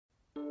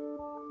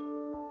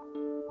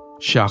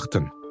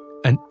Sexton,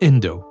 an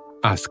Indo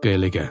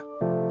ascailige.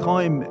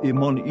 Táim I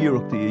mon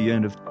iireachta I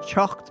dhéanamh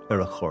teacht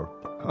ar a chorp,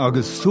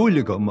 agus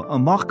súlagam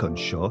amach an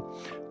seo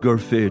gur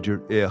féidir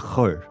é a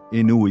chur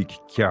in uig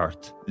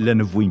ceart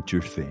lena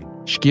bhaintir féin.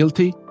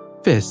 Scialtaí,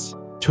 fis,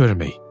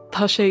 tuirmí.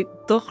 Tá sé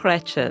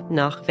dochreite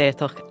nach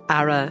bhéadach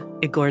ara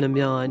I gcóna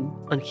meáin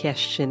an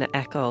cheist sin a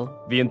eáil.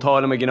 Bhí an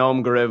tálam a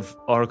gnám go raibh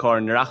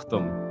áthcáir na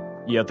reachtam.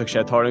 Íontach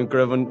sé táirn go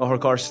raibh an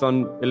áthcáir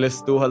san I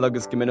list dúthail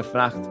agus go minic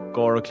freacht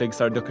gcóir a clig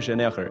sar ducha sin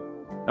éachair.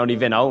 Ná ní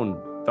bhín ann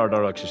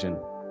dardarach sé sin.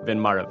 Bhín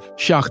marabh.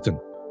 Sexton.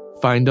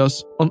 Find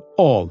us on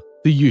all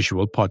the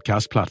usual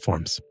podcast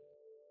platforms.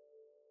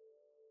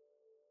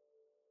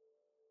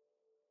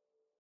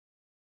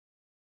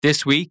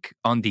 This week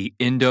on the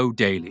Indo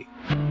Daily.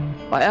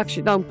 I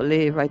actually don't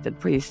believe that the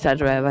priest said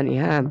her have any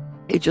harm.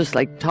 He just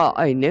thought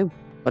I knew.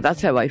 But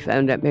that's how I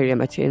found out Miriam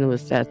Martina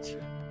was dead.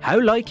 How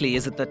likely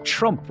is it that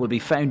Trump will be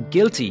found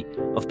guilty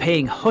of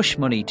paying hush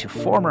money to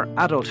former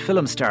adult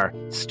film star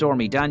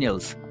Stormy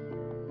Daniels?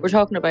 We're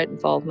talking about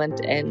involvement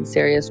in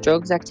serious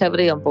drugs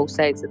activity on both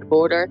sides of the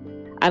border,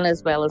 and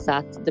as well as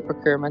that, the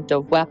procurement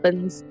of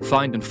weapons.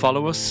 Find and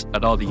follow us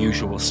at all the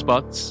usual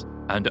spots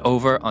and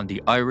over on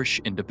the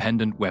Irish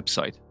Independent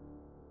website.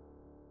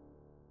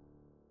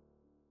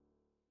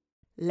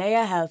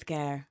 Leia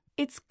Healthcare.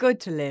 It's good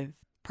to live.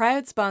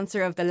 Proud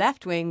sponsor of The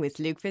Left Wing with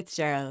Luke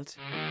Fitzgerald.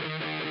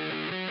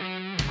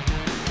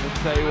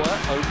 Taylor,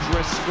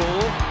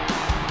 O'Driscoll,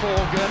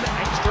 Morgan,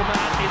 extra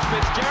man is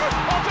Fitzgerald.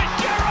 Oh,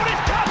 Fitzgerald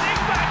is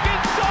cutting back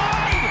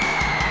inside!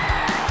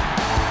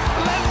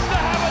 Leinster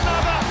have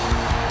another!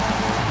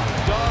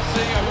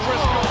 Darcy,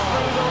 O'Driscoll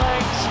through the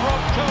legs,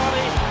 Rob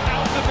Carney,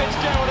 out to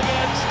Fitzgerald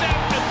again, step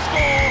and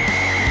score!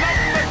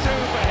 Number 2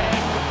 for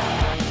him.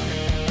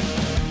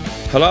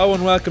 Hello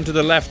and welcome to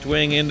the Left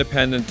Wing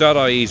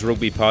Independent.ie's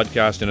rugby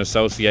podcast in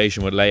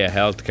association with Leia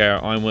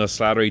Healthcare. I'm Will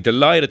Slattery,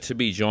 delighted to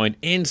be joined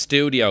in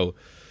studio.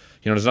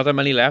 You know, there's not that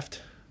many left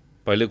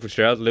by Luke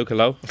Fitzgerald. Luke,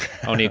 hello.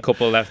 Only a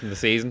couple left in the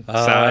season.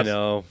 Sad. I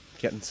know.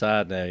 Getting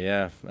sad now,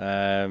 yeah.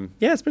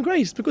 Yeah, it's been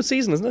great. It's been a good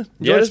season, isn't it?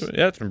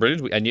 It's been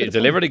brilliant. And you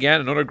delivered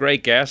again, another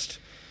great guest.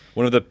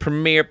 One of the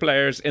premier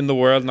players in the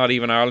world, not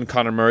even Ireland,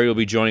 Conor Murray, will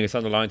be joining us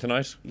on the line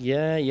tonight.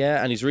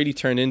 Yeah, and he's really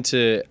turned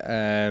into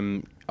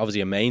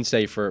obviously a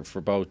mainstay for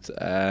both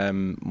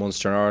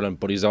Munster and Ireland,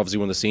 but he's obviously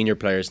one of the senior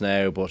players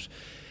now. But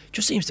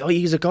just seems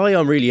he's a guy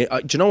I'm really...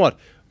 do you know what?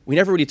 We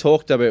never really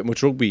talked about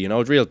much rugby, you know,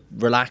 a real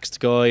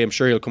relaxed guy. I'm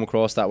sure he'll come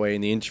across that way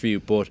in the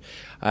interview, but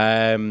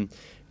I'm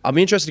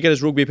interested to get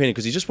his rugby opinion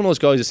because he's just one of those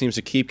guys that seems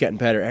to keep getting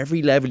better.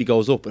 Every level he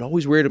goes up, it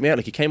always weirded me out.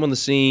 Like, he came on the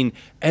scene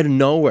out of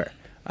nowhere.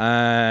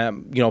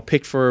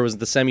 Picked for was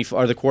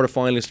the quarter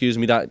final,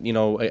 that, you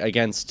know,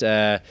 against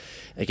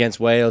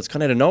Wales,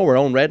 kind of out of nowhere.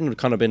 Owen Redden had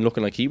kind of been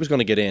looking like he was going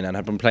to get in and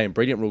had been playing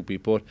brilliant rugby,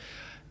 but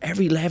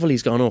every level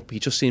he's gone up, he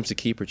just seems to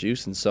keep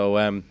producing. So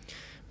we'll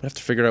have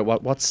to figure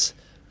out what's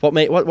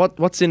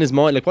in his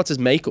mind, like what's his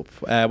makeup,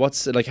 how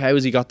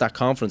has he got that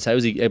confidence, how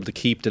is he able to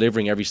keep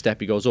delivering every step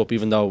he goes up,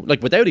 even though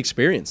without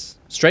experience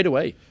straight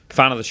away.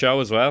 Fan of the show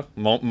as well,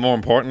 more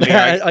importantly.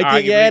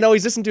 I think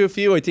he's listened to a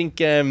few. I think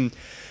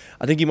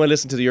he might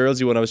listen to the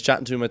Earlsy one. I was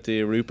chatting to him at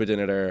the Rupa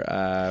dinner there.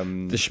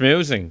 The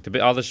schmoozing,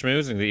 all the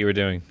schmoozing that you were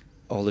doing.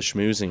 All the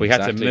schmoozing. We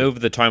had to move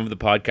the time of the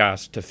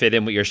podcast to fit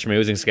in with your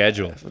schmoozing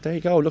schedule. Well, there you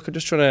go. Look, I'm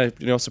just trying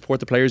to support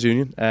the Players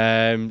Union.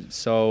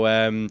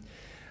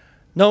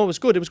 No, it was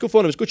good. It was good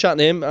fun. It was good chatting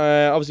to him.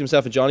 Obviously,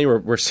 myself and Johnny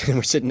were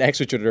sitting next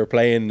to each other,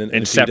 playing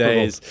in 2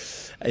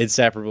 days.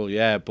 Inseparable,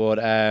 yeah. But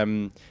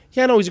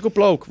he's a good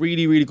bloke.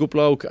 Really, really good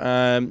bloke.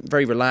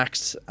 Very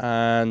relaxed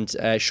and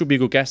should be a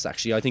good guest.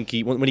 Actually, I think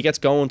when he gets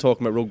going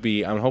talking about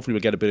rugby, and hopefully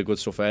we'll get a bit of good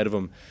stuff out of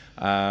him.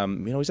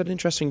 He's had an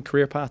interesting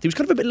career path. He was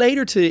kind of a bit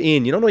later to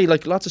in.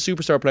 Like lots of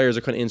superstar players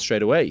are kind of in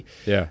straight away.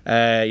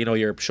 Yeah.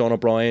 Your Sean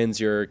O'Brien's,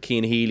 your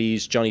Cian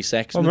Healy's, Johnny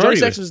Sexton. Well, Johnny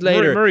Sexton was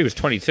later. Murray was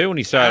 22 when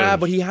he started.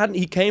 But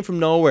he came from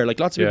nowhere. Like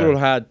lots of people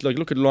had, like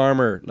look at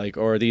Larmour,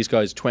 or these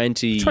guys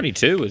 20.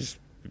 22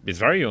 is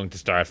very young to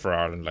start for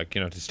Ireland,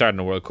 to start in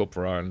a World Cup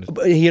for Ireland.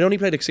 But he had only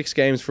played 6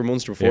 games for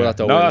Munster before that,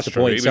 though. No, that's the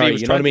point. True. Sorry,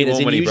 you know what I mean? As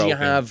in, usually you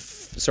have.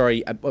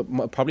 Sorry,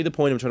 probably the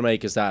point I'm trying to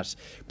make is that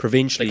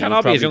provincially, they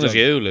cannot be as young as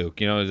you, Luke.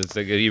 It's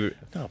like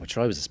no, but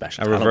I was a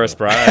special. A reverse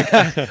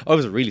brag. I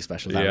was a really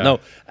special talent. No,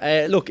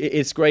 look,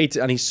 it's great,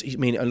 and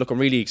I'm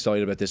really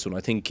excited about this one.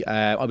 I think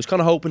I was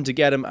kind of hoping to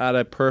get him at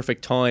a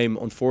perfect time.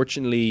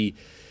 Unfortunately,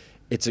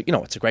 it's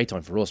a great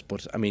time for us,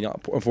 but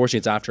unfortunately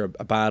it's after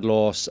a bad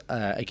loss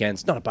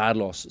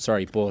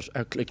but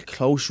a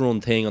close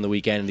run thing on the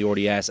weekend in the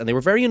RDS, and they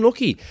were very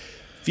unlucky.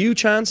 Few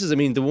chances.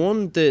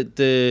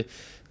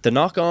 The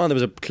knock on, there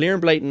was a clear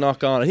and blatant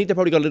knock on. I think they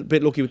probably got a little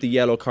bit lucky with the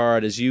yellow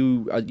card, as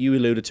you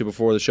alluded to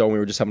before the show when we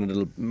were just having a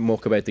little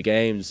muck about the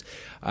games.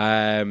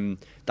 That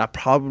that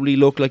probably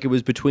looked like it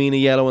was between a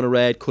yellow and a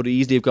red. Could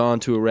easily have gone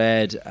to a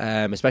red,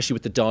 especially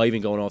with the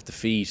diving going off the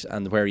feet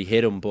and where he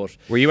hit him. But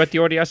were you at the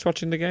RDS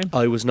watching the game?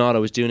 I was not. I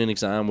was doing an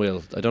exam,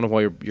 Will. I don't know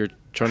why you're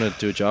trying to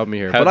do a job on me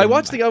here. But I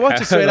watched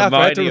it straight after.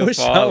 I had to rush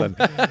home.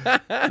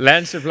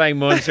 Leinster playing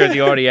Munster at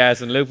the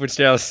RDS and Luke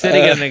Fitzgerald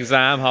sitting in an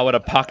exam hall with a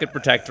pocket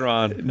protector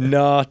on.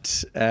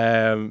 Not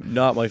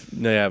my.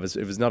 No, yeah, it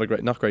was not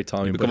great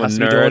timing. You become a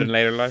nerd in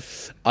later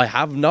life. I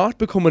have not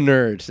become a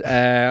nerd.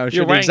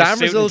 You're wearing a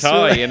suit and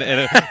tie.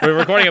 We're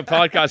recording a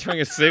podcast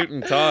wearing a suit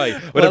and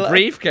tie with a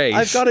briefcase.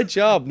 I've got a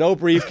job, no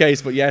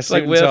briefcase, but yes, it's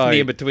like Will from the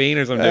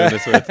In-Betweeners I'm doing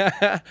this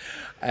with.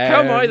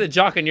 How am I the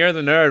jock and you're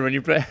the nerd when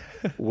you play?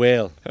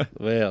 Will.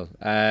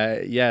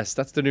 Yes,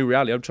 that's the new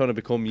reality. I'm trying to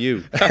become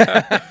you.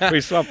 We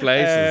swap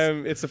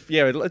places.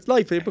 It's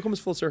life. It becomes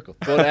full circle.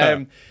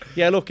 But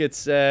look,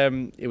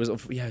 it was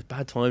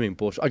bad timing.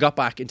 But I got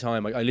back in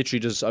time. I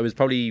literally I was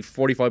probably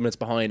 45 minutes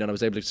behind, and I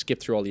was able to skip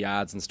through all the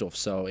ads and stuff.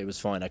 So it was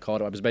fine. I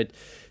caught it. I was about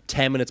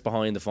 10 minutes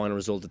behind the final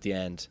result at the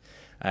end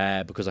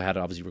because I had it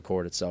obviously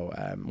recorded. So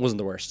it wasn't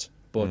the worst.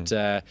 But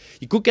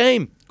good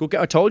game.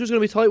 I told you it was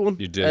going to be a tight one.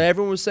 You did.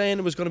 Everyone was saying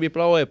it was going to be a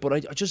blowout, but I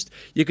just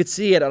you could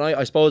see it, and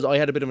I suppose I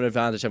had a bit of an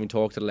advantage having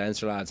talked to the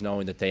Leinster lads,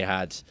 knowing that they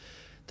had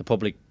the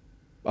public.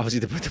 Obviously,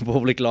 the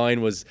public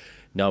line was,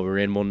 "No, we're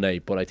in Monday,"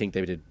 but I think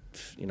they did,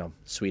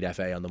 sweet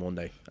FA on the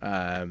Monday.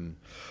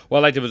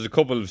 Well, like there was a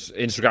couple of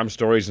Instagram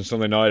stories on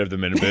Sunday night of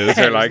them in a booth.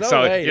 They're like,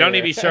 you don't need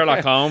to be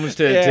Sherlock Holmes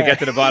to get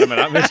to the bottom of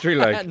that mystery.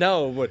 Like,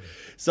 no, but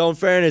so in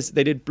fairness,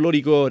 they did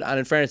bloody good, and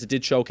in fairness, it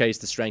did showcase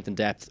the strength and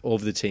depth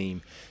of the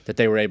team that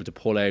they were able to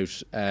pull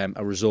out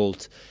a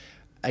result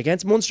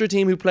against Munster,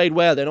 team who played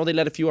well. I know they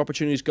let a few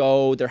opportunities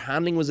go. Their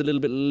handling was a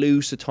little bit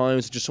loose at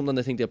times, just something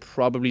I think they'll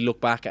probably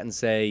look back at and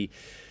say,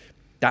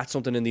 that's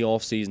something in the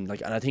off season.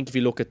 And I think if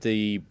you look at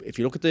the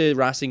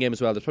Racing game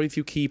as well, there's probably a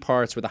few key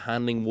parts where the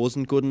handling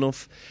wasn't good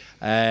enough.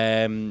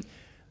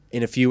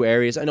 In a few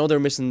areas, I know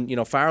they're missing.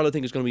 Farrell, I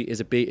think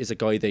is a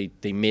guy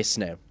they miss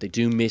now. They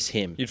do miss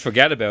him. You'd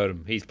forget about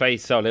him. He's played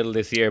so little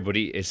this year, but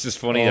it's just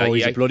funny that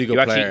he's a bloody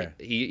good player.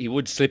 He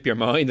would slip your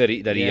mind that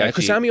he actually.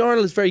 Because Sammy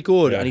Arnold is very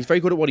good, and he's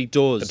very good at what he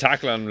does. The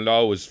tackle on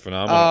Lowe was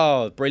phenomenal.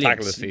 Oh,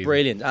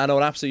 brilliant! I know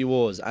it absolutely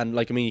was, and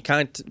you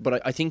can't.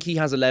 But I think he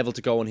has a level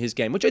to go in his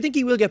game, which I think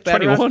he will get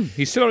better. 21.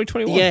 He's still only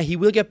 21. Yeah, he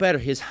will get better.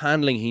 His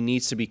handling, he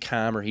needs to be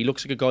calmer. He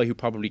looks like a guy who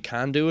probably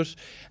can do it.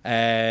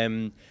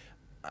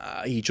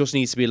 He just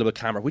needs to be a little bit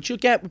calmer, which you'll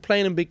get with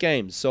playing in big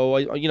games. So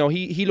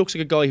he looks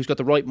like a guy who's got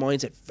the right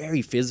mindset,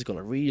 very physical.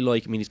 I really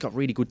like. He's got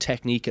really good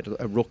technique at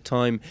ruck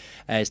time.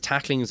 His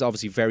tackling is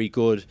obviously very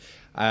good.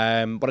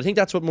 But I think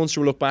that's what Munster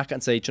will look back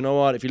and say, do you know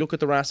what? If you look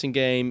at the Racing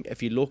game,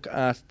 if you look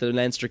at the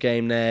Leinster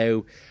game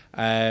now,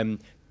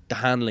 the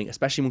handling,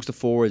 especially amongst the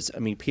forwards.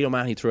 Peter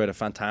O'Mahony threw out a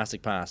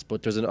fantastic pass,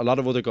 but there's a lot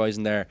of other guys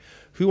in there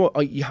who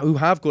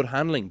have good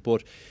handling,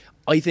 but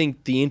I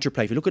think the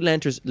interplay, if you look at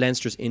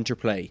Leinster's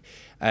interplay,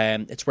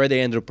 it's where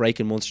they ended up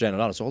breaking Munster down a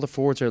lot. So all the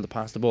forwards were able to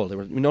pass the ball.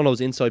 None of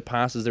those inside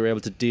passes, they were able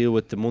to deal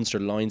with the Munster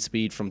line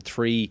speed from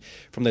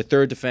their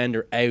third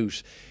defender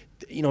out.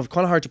 It's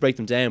kind of hard to break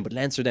them down, but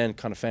Leinster then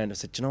kind of found, I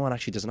said, do you know what,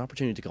 actually there's an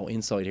opportunity to go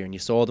inside here, and you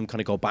saw them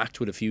kind of go back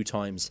to it a few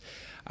times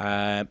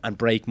and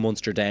break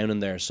Munster down in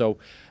there. So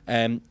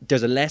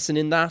there's a lesson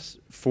in that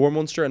for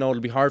Munster. I know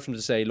it'll be hard for them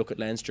to say, look at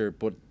Leinster,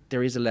 but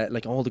there is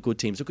like all the good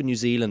teams. Look at New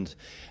Zealand,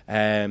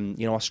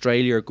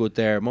 Australia are good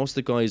there. Most of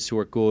the guys who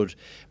are good,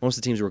 most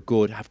of the teams who are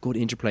good, have good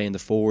interplay in the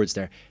forwards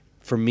there.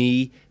 For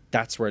me,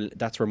 that's where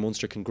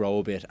Munster can grow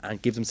a bit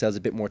and give themselves a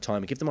bit more time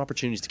and give them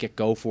opportunities to get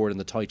go for it in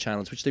the tight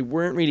channels, which they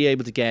weren't really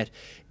able to get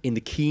in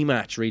the key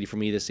match really for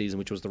me this season,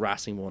 which was the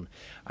Racing one.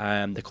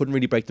 They couldn't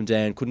really break them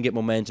down, couldn't get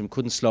momentum,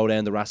 couldn't slow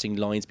down the Racing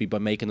line speed by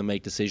making them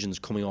make decisions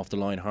coming off the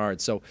line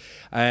hard. So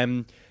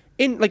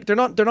they're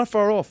not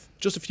far off.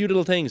 Just a few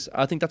little things.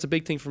 I think that's a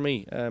big thing for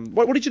me.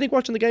 What did you think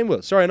watching the game,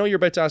 Will? Sorry, I know you're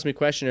about to ask me a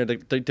question here.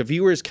 The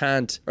viewers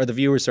can't, or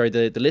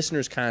the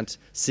listeners can't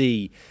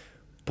see.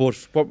 But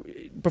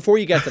before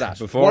you get to that,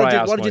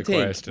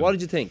 what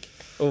did you think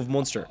of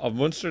Munster? Of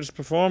Munster's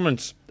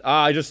performance?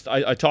 I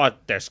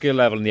thought their skill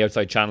level in the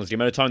outside channels, the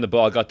amount of time the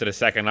ball got to the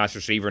second last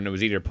receiver and it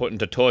was either put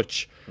into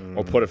touch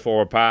or put it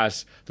forward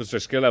pass, just their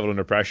skill level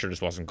under pressure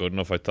just wasn't good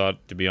enough, I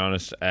thought, to be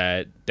honest.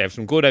 They have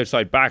some good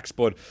outside backs,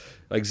 but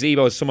like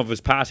Zebo, some of his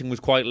passing was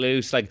quite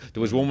loose. Like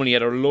there was one when he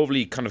had a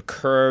lovely kind of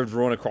curved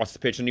run across the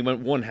pitch and he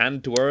went one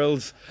hand to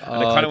Earls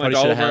and it kind of went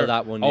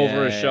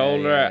over his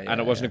shoulder and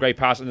it wasn't a great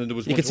pass. And then there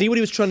was you could see what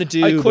he was trying to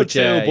do. I could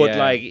too, but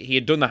like he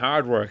had done the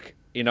hard work.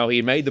 He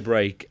had made the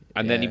break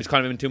and then he was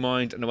kind of in two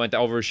minds and it went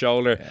over his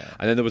shoulder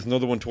and then there was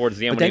another one towards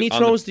the end. But then he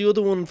throws the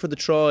other one for the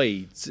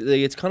try.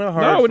 It's kind of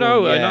hard.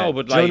 No, I know,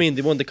 but do you know what I mean?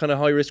 The one, the kind of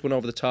high risk one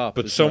over the top.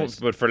 But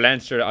but for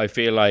Leinster, I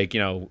feel like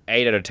 8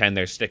 out of 10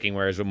 they're sticking,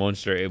 whereas with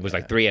Munster it was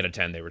like 3 out of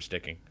 10 they were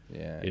sticking.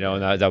 Yeah,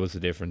 and that was the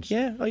difference.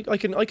 Yeah, I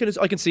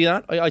can see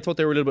that. I thought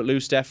they were a little bit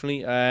loose,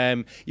 definitely.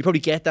 You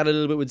probably get that a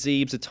little bit with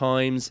Zeebs at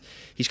times.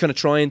 He's kind of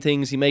trying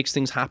things. He makes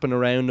things happen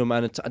around him,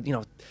 and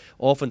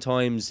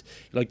oftentimes,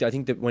 like I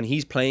think that when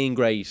he's playing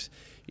great,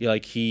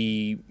 like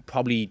he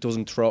probably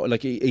doesn't throw.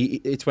 Like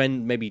it's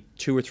when maybe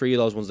 2 or 3 of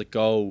those ones that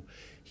go,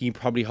 he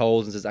probably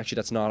holds and says, actually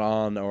that's not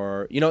on,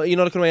 or you know the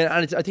kind of way.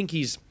 And I think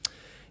he's.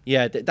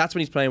 Yeah, that's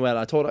when he's playing well.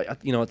 I thought,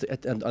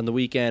 on the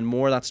weekend,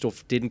 more of that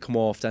stuff didn't come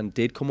off than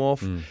did come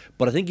off.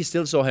 But I think he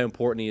still saw how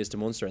important he is to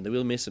Munster, and they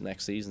will miss him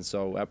next season.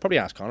 So I'll probably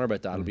ask Conor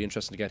about that. It'll be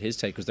interesting to get his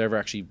take, because they're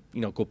actually,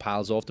 good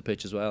pals off the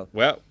pitch as well.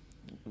 Well,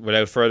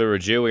 without further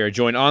ado, we are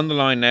joined on the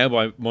line now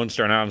by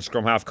Munster and Ireland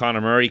scrum half Conor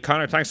Murray.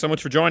 Conor, thanks so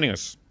much for joining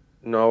us.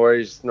 No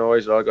worries at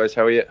all, guys.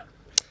 How are you?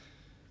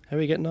 How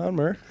are you getting on,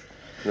 Mur?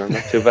 No,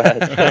 not too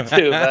bad. Not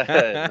too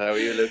bad. How are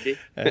you, Lukey?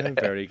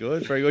 Very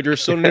good, very good. You're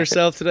sunning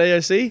yourself today, I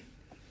see.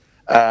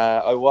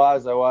 I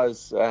was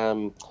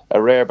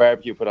a rare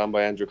barbecue put on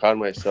by Andrew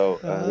Conway, so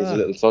he's a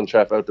little sun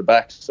trap out the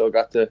back, so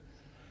got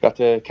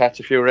to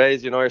catch a few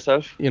rays,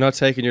 yourself. You're not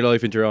taking your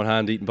life into your own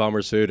hand eating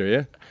Bombers food, are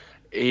you?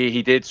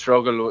 He did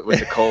struggle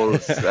with the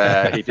coals.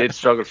 He did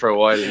struggle for a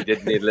while. He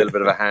did need a little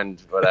bit of a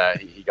hand, but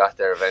he got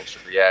there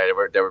eventually. Yeah,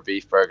 there were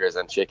beef burgers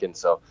and chicken,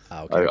 so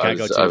I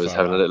was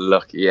having a little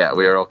look. Yeah,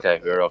 we were okay.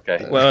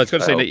 Well, I was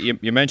going to say that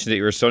you mentioned that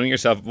you were sunning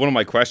yourself. One of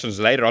my questions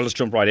later, I'll just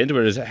jump right into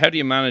it, is how do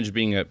you manage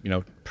being a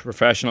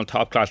professional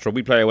top class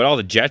rugby player with all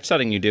the jet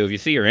setting you do? If you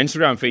see your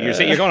Instagram feed,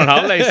 you're going on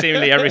holidays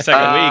seemingly every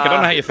second week. I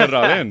don't know how you fit it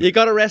all in. You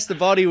got to rest the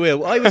body,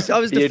 Will. I was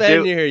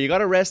defending you here. You got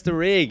to rest the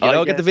rig.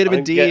 Get the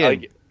vitamin D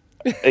in.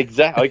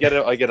 Exactly,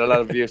 I get a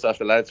lot of abuse off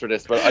the lads for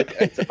this, but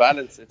it's a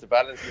balance. It's a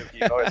balance.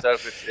 You know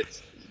yourself.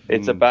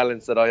 It's a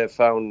balance that I have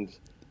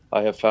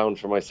found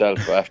for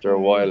myself after a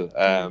while.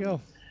 There you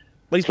go.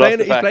 Well, he's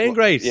playing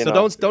great,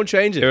 so don't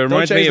change it. It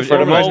reminds me for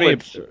the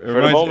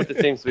moment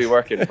it seems to be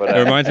working. But it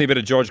reminds me a bit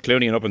of George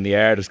Clooney and up in the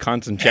air. There's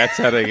constant jet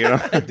setting,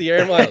 the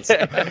air miles.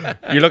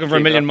 You're looking for a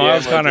million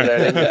miles, Conor.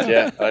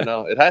 Yeah, I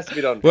know it has to be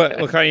done.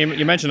 Well, Conor,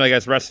 you mentioned, I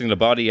guess, resting the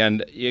body,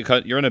 and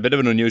you're in a bit of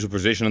an unusual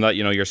position in that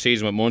your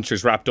season with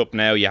Munster's wrapped up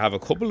now. You have a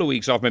couple of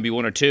weeks off, maybe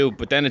 1 or 2,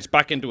 but then it's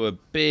back into a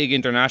big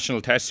international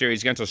test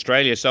series against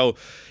Australia. So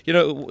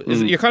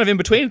you're kind of in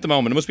between at the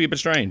moment. It must be a bit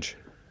strange.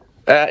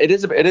 It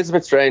is a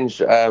bit strange,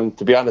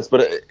 to be honest,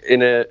 but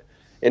in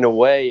a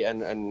way,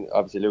 and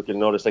obviously Luke, you'll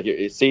notice, like,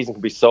 your season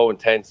can be so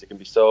intense, it can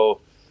be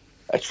so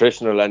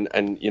attritional,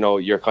 and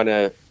you're kind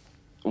of,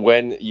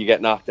 when you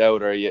get knocked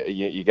out or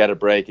you get a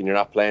break and you're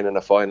not playing in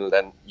a final,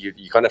 then you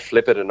kind of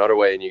flip it another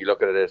way and you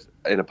look at it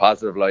in a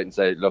positive light and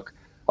say, look,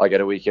 I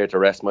get a week here to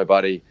rest my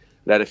body,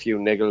 let a few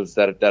niggles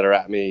that are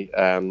at me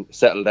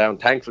settle down.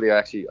 Thankfully,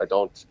 I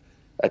don't.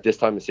 At this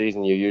time of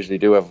season, you usually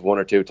do have 1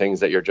 or 2 things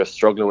that you're just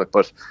struggling with,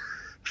 but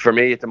for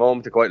me at the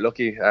moment, I'm quite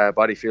lucky.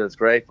 Body feels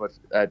great, but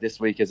this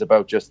week is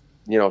about just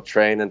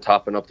training,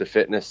 topping up the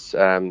fitness,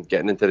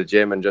 getting into the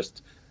gym, and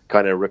just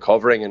kind of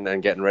recovering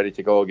and getting ready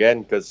to go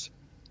again. Because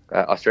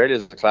Australia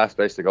is a class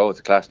place to go. It's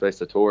a class place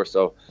to tour.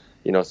 So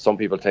some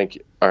people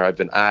think, or I've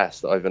been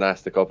asked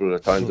a couple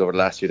of times over the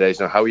last few days,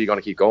 how are you going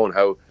to keep going?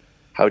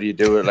 How do you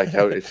do it? Like,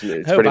 how it's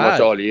pretty much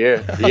all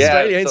year.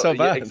 Australia ain't so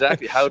bad.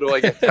 Exactly. How do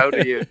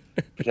you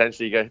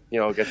potentially get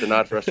the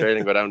nod for Australia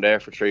and go down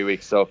there for 3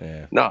 weeks? So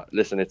no,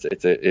 listen, it's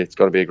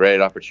going to be a great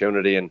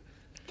opportunity, and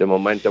the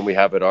momentum we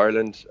have at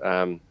Ireland.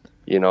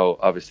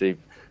 Obviously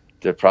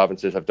the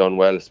provinces have done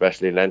well,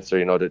 especially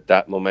Leinster.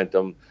 That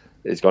momentum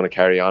is going to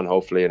carry on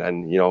hopefully,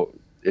 and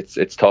it's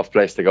a tough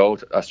place to go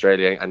to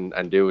Australia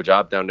and do a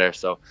job down there.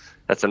 So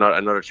that's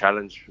another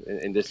challenge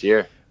in this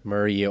year.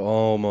 Murray, we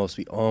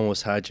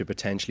almost had you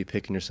potentially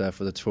picking yourself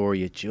for the tour.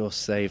 You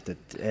just saved the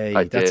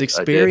day. That's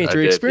experience.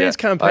 You're an experienced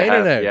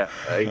campaigner now.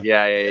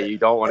 Yeah. You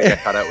don't want to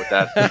get caught out with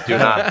that. You do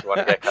not want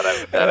to get caught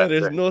out with that.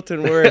 There's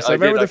nothing worse. I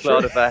remember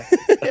clawed it back.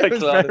 It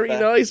was very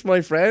nice,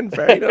 my friend.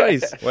 Very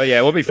nice. Well,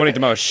 yeah, it would be funny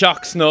tomorrow.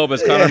 Shock snub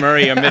as Conor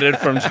Murray omitted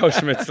from Joe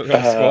Schmidt's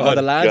squad.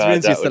 The lads,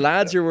 Vince, it's the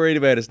lads you're worried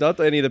about. It's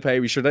not any of the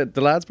papers.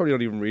 The lads probably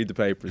don't even read the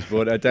papers,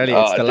 but I tell you,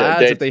 it's the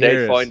lads if they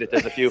hear it. Find it.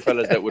 There's a few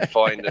fellas that would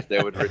find it.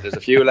 There's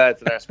a few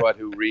lads in our squad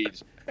who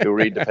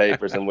read the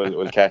papers and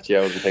will catch you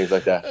out and things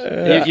like that.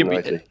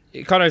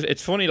 Conor,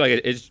 it's funny,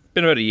 like, it's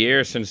been about a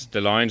year since the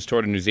Lions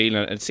toured in New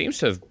Zealand, and it seems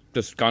to have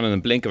just gone in the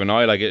blink of an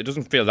eye. Like, it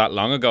doesn't feel that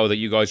long ago that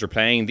you guys were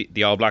playing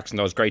the All Blacks in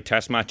those great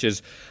test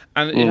matches,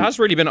 and it has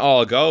really been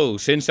all go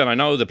since then. I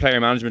know the player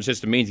management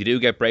system means you do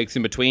get breaks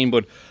in between,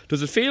 but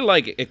does it feel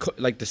like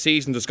the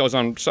season just goes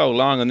on so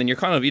long, and then you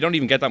don't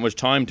even get that much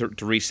time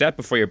to reset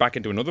before you're back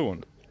into another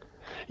one?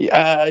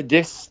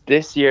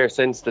 This year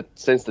since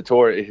the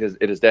tour, it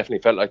has definitely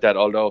felt like that.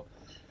 Although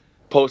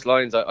post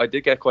Lions, I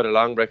did get quite a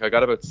long break. I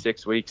got about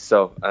 6 weeks,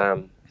 so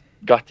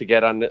got to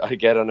get on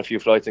a few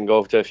flights and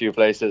go to a few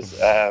places.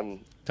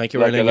 Thank you,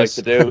 like I like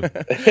to do with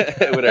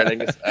Aer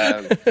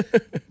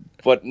Lingus.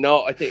 But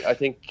no, I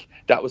think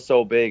that was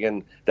so big,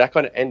 and that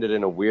kind of ended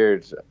in a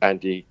weird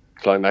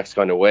anti-climax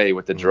kind of way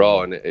with the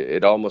draw, and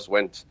it almost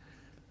went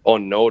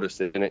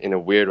unnoticed in a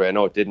weird way. I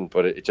know it didn't,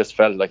 but it just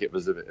felt like it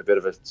was a bit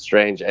of a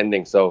strange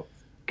ending. So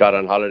got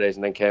on holidays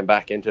and then came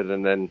back into it,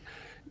 and then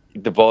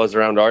the buzz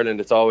around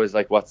Ireland, it's always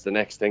like, what's the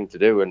next thing to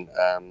do? And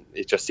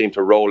it just seemed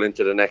to roll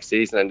into the next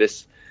season, and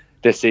this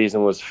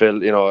season was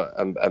filled,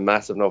 a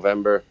massive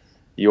November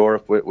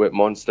Europe with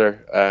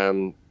Munster,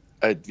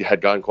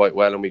 had gone quite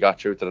well, and we got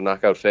through to the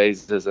knockout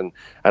phases, and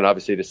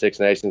obviously the Six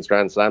Nations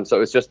Grand Slam.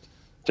 So it's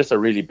just a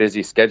really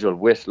busy schedule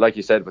with, like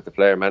you said, with the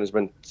player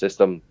management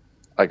system.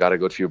 I got a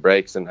good few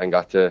breaks and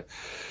got to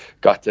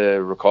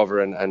recover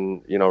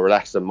and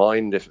relax the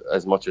mind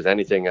as much as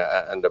anything,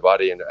 and the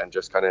body, and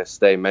just kind of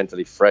stay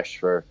mentally fresh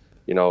for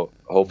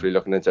hopefully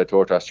looking into a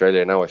tour to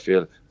Australia. Now I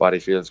feel body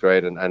feels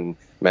great, and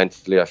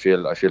mentally I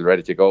feel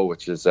ready to go,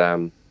 which is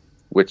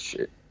which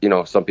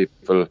some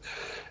people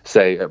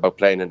say about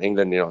playing in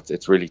England.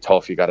 It's really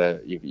tough.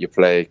 You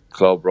play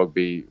club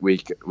rugby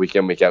week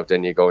in, week out,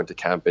 then you go into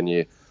camp, and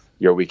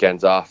your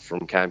weekends off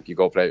from camp, you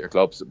go play at your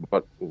clubs.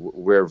 But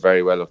we're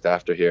very well looked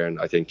after here, and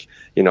I think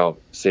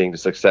seeing the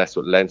success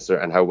with Leinster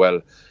and how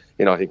well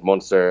I think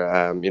Munster,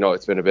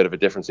 it's been a bit of a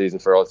different season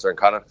for Ulster and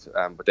Connacht,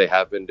 but they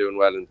have been doing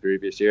well in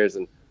previous years,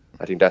 and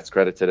I think that's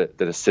credit to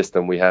the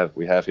system we have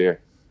here.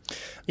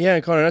 Yeah,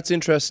 Conor, that's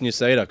interesting you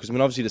say that, because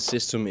obviously the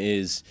system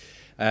is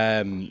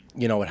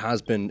it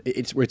has been,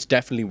 it's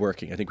definitely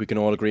working. I think we can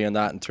all agree on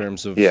that in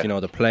terms of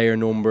the player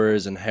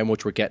numbers and how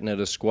much we're getting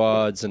out of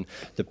squads, and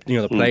the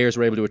players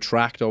we're able to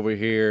attract over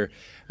here,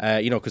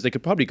 because they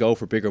could probably go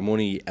for bigger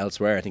money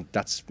elsewhere. I think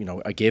that's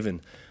a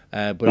given.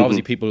 But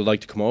obviously people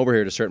like to come over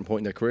here at a certain point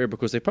in their career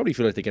because they probably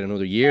feel like they get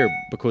another year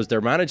because they're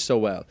managed so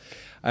well.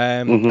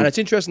 And it's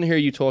interesting to hear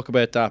you talk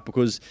about that,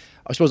 because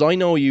I suppose I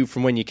know you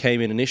from when you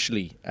came in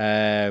initially.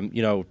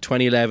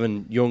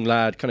 2011, young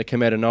lad, kind of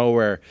came out of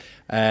nowhere.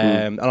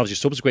 And obviously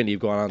subsequently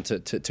you've gone on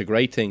to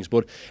great things.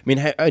 But I mean,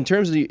 in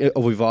terms of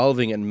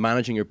evolving and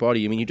managing your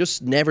body, I mean, you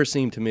just never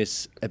seem to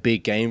miss a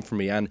big game for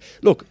me. And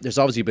look, there's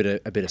obviously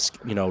a bit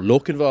of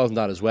luck involved in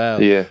that as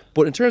well. Yeah.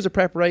 But in terms of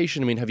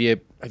preparation, I mean, have you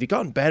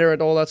gotten better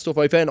at all that stuff?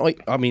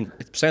 I mean,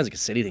 it sounds like a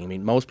silly thing. I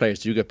mean, most players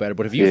do get better,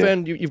 but have you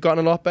found you've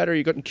gotten a lot better?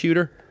 You've gotten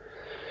cuter?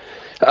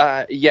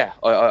 Yeah,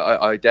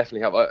 I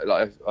definitely have.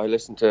 I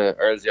listened to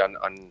Earlsy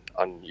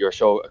on your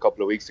show a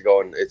couple of weeks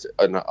ago, and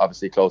I'm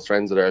obviously close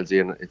friends with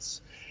Earlsy, and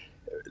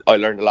I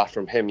learned a lot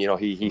from him.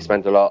 He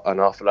spent an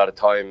awful lot of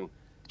time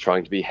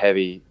trying to be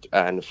heavy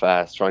and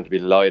fast, trying to be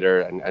lighter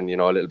and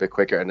a little bit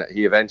quicker, and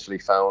he eventually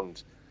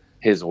found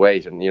his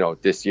weight. And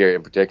this year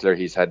in particular,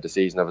 he's had the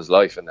season of his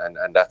life, and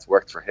that's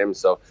worked for him.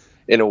 So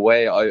in a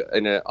way,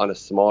 on a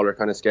smaller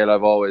kind of scale,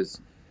 I've always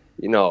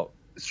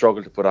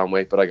struggled to put on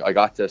weight, but I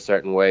got to a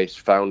certain weight,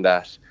 found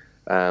that,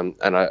 and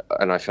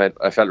I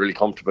felt really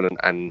comfortable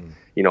and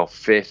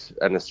fit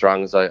and as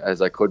strong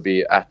as I could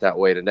be at that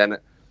weight. And then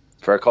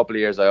for a couple of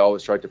years, I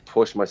always tried to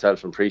push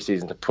myself in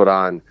pre-season to put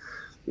on,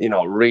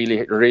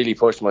 really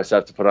push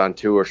myself to put on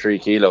 2 or 3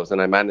 kilos,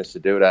 and I managed to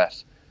do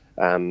that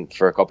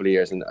for a couple of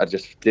years, and I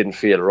just didn't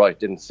feel right,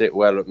 didn't sit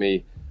well with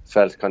me,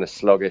 felt kind of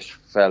sluggish,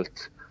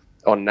 felt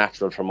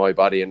unnatural for my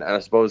body, and I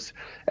suppose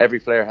every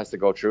player has to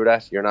go through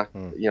that. You're not,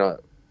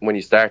 when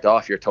you start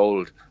off, you're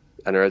told,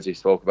 and Earlsy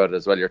spoke about it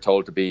as well, you're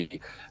told to be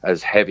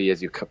as heavy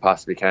as you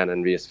possibly can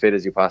and be as fit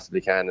as you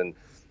possibly can, and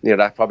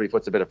that probably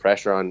puts a bit of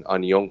pressure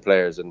on young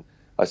players. And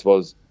I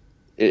suppose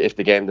if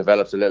the game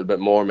develops a little bit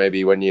more,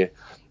 maybe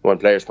when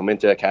players come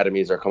into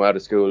academies or come out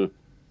of school,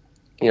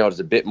 there's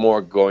a bit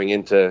more going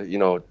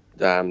into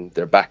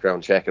their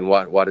background check and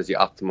what is the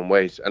optimum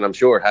weight. And I'm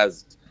sure it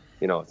has,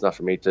 it's not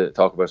for me to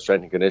talk about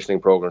strength and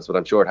conditioning programs, but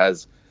I'm sure it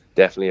has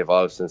definitely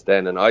evolved since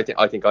then. And I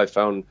think I've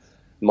found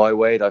my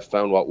weight. I've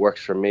found what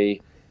works for me.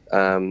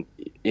 I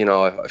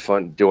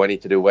find, do I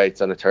need to do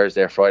weights on a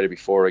Thursday or Friday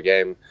before a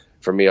game?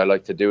 For me, I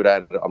like to do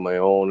that on my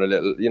own a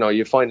little.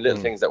 You find little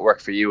things that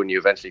work for you, and you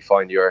eventually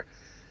find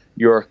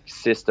your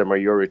system or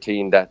your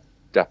routine that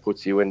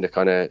puts you in the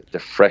kind of the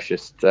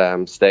freshest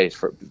state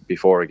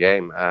before a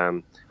game.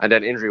 And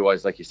then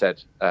injury-wise, like you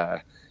said,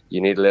 you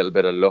need a little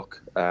bit of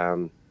luck.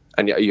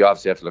 And you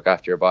obviously have to look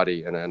after your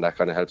body, and that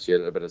kind of helps you a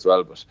little bit as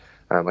well. But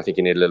I think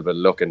you need a little bit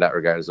of luck in that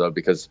regard as well,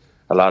 because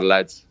a lot of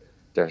lads,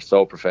 they're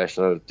so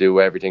professional,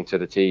 do everything to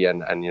the T,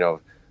 and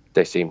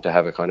they seem to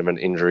have a kind of an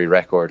injury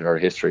record or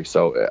history.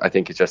 So I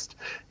think it's just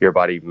your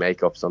body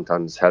makeup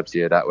sometimes helps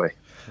you that way.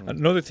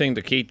 Another thing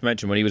that Keith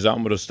mentioned when he was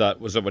on with us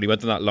was that when he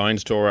went on that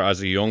Lions tour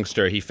as a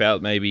youngster, he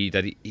felt maybe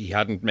that he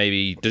hadn't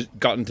maybe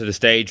gotten to the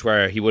stage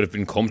where he would have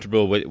been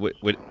comfortable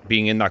with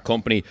being in that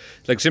company.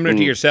 Like similar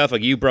to yourself,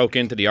 like you broke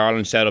into the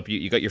Ireland setup,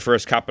 you got your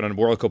first cap in a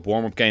World Cup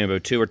warm-up game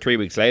about 2 or 3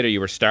 weeks later.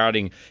 You were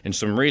starting in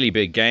some really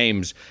big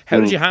games. How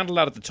did you handle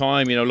that at the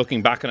time?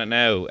 Looking back on it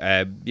now,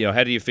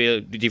 how do you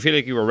feel? Did you feel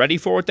like you were ready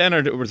for it then,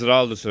 or was it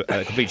all just a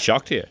complete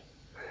shock to you?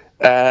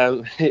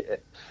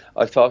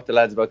 I've talked to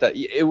lads about that.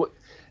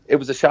 It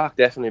was a shock,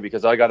 definitely,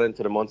 because I got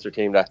into the Munster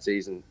team that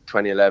season,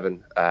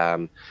 2011,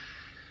 and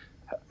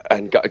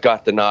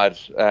got the nod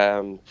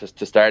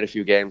to start a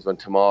few games when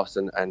Tomas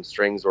and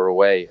Strings were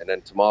away. And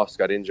then Tomas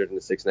got injured in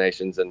the Six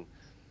Nations. And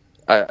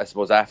I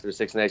suppose after the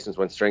Six Nations,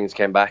 when Strings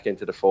came back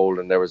into the fold,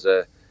 and there was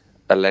a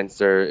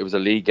Leinster, it was a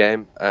league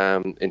game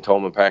in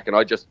Thomond Park. And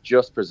I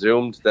just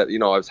presumed that,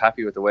 I was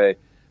happy with the way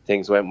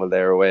things went while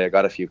they were away. I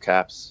got a few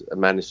caps, I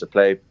managed to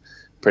play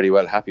pretty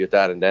well, happy with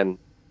that. And then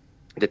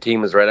the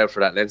team was right out for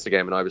that Leinster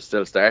game, and I was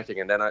still starting.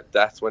 And then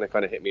that's when it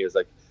kind of hit me. It was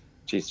like,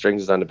 geez,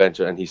 Strings is on the bench,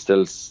 and he's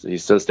still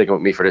sticking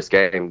with me for this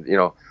game.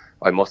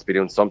 I must be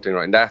doing something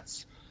right. And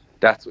that's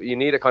what you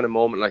need, a kind of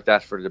moment like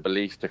that for the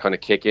belief to kind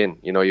of kick in.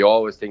 You know, you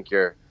always think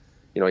you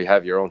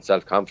have your own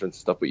self-confidence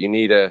and stuff, but you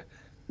need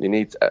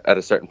at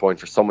a certain point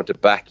for someone to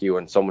back you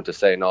and someone to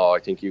say, no,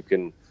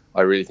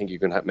 I really think you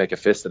can make a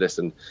fist of this.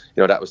 And,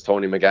 you know, that was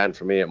Tony McGann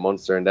for me at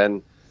Munster. And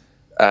then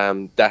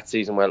that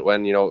season went well,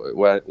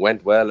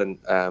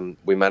 and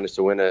we managed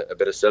to win a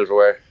bit of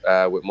silverware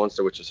with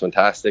Munster, which was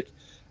fantastic.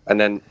 And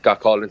then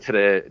got called into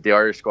the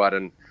Irish squad.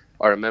 And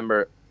I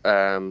remember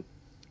it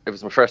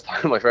was my first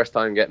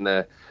time getting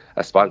a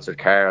sponsored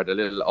car. I had a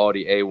little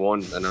Audi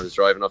A1, and I was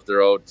driving off the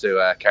road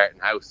to Carton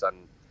House, and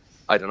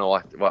I don't know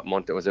what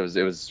month it was.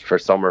 It was for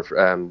summer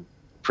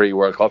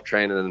pre-World Cup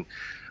training, and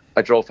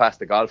I drove past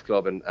the golf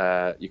club, and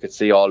you could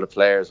see all the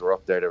players were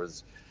up there. There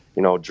was,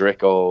 you know,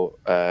 Dricko,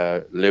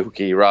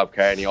 Lukey, Rob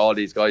Kearney, all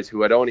these guys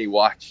who had only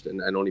watched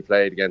and only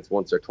played against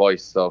once or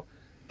twice, so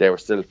they were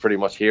still pretty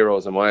much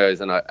heroes in my eyes.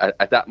 And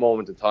at that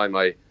moment in time,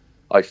 I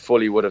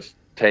fully would have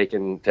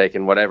taken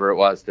whatever it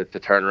was to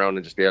turn around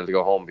and just be able to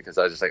go home, because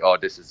I was just like, oh,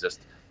 this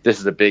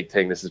is a big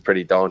thing. This is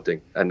pretty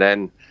daunting. And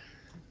then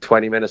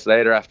 20 minutes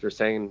later, after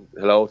saying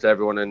hello to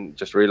everyone and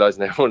just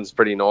realising everyone's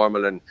pretty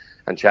normal and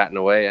chatting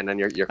away, and then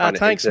you're kind of...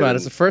 Thanks, man.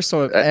 It's the first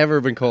time I've ever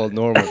been called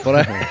normal.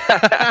 But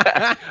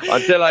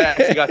until I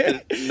actually got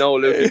to know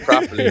Lucas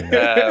properly.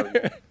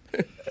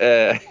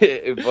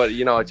 But,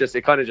 you know,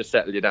 it kind of just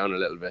settled you down a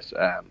little bit.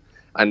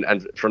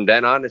 And from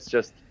then on, it's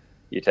just,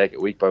 you take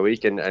it week by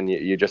week and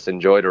you just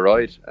enjoy the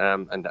ride.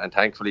 And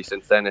thankfully,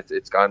 since then,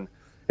 it's gone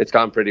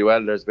pretty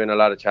well. There's been a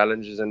lot of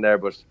challenges in there,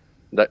 but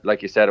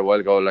like you said a while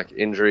ago, like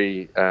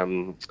injury,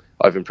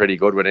 I've been pretty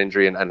good with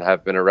injury and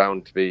have been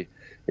around to be,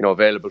 you know,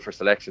 available for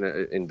selection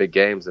in big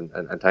games, and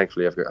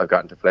thankfully I've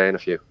gotten to play in a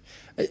few.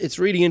 It's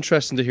really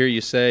interesting to hear you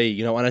say,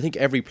 you know, and I think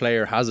every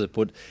player has it,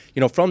 but,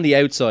 you know, from the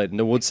outside, and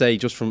I would say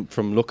just from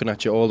looking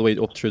at you all the way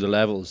up through the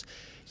levels,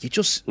 you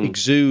just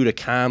exude a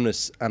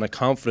calmness and a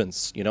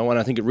confidence, you know, and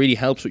I think it really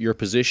helps with your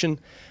position.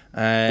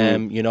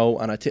 You know,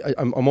 and I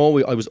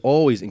was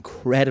always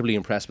incredibly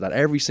impressed with that.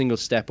 Every single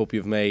step up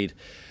you've made,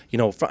 you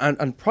know,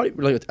 and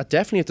probably like,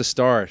 definitely at the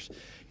start,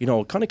 you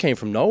know, it kind of came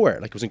from nowhere.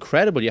 Like, it was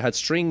incredible. You had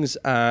Strings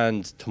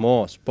and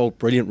Tomas, both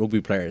brilliant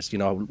rugby players, you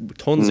know,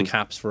 tons of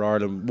caps for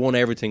Ireland, won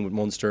everything with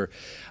Munster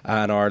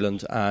and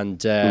Ireland.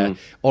 And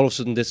all of a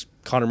sudden, this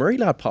Conor Murray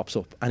lad pops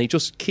up, and he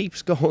just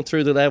keeps going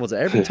through the levels.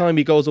 Every time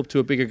he goes up to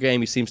a bigger game,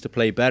 he seems to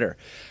play better.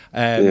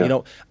 You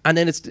know, and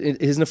then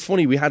isn't it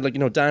funny? We had, like, you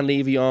know, Dan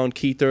Levy on,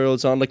 Keith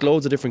Earls on, like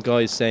loads of different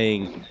guys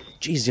saying,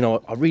 geez, you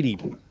know, I really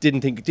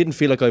didn't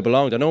feel like I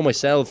belonged. I know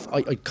myself,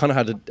 I kind of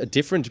had a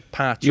different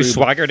path. You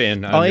swaggered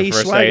in. I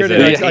swaggered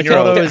in. I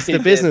thought it was the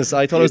business.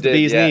 I thought it was the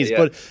bee's knees.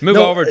 But move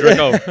over,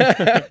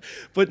 Dricko.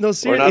 But no,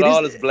 seriously, we're not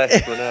all as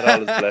blessed.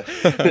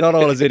 Not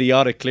all as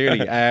idiotic, clearly.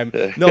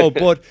 No,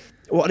 but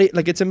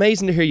it's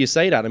amazing to hear you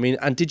say that. I mean,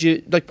 and did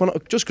you, like,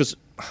 just because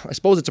I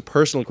suppose it's a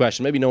personal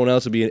question, maybe no one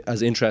else would be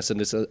as interested in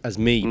this as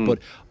me, but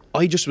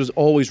I just was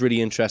always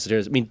really interested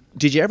here. I mean,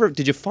 did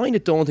you find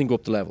it daunting to go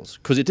up the levels?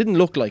 Because it didn't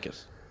look like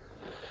it.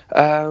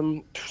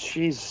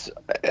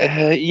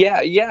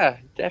 Yeah,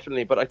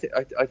 definitely. But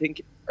I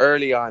think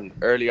early on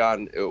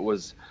it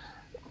was,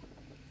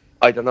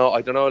 I don't know.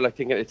 Like,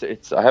 thinking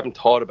it's I haven't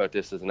thought about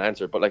this as an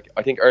answer, but like,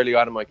 I think early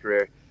on in my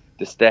career,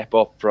 the step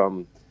up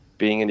from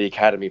being in the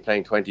academy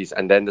playing 20s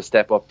and then the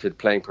step up to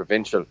playing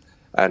provincial,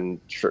 and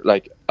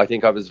like, I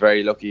think I was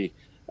very lucky,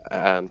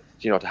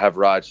 you know, to have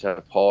Raj, to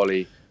have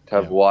Paulie, to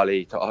have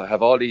Wally, to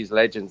have all these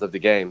legends of the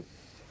game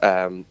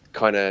kind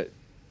of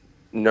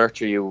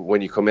nurture you when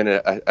you come in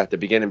at the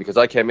beginning, because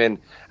I came in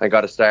and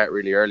got a start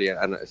really early,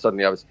 and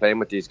suddenly I was playing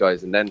with these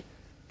guys, and then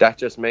that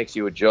just makes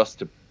you adjust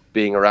to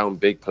being around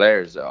big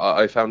players.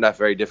 I found that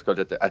very difficult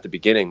at the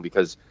beginning,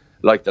 because,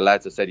 like the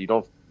lads have said, you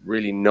don't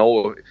really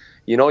know,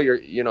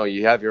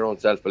 you have your own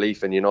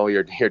self-belief, and you know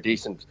you're a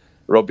decent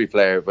rugby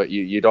player, but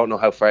you don't know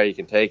how far you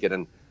can take it.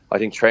 And I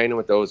think training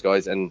with those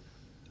guys and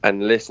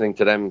listening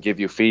to them give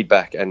you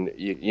feedback, and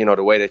you know,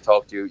 the way they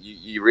talk to you,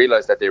 you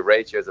realize that they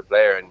rate you as a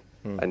player,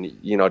 and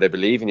you know, they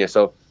believe in you.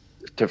 So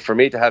for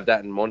me to have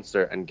that in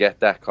Munster and get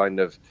that kind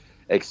of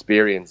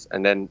experience,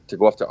 and then to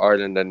go up to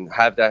Ireland and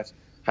have that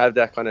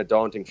kind of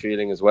daunting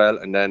feeling as well,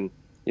 and then,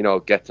 you know,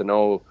 get to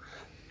know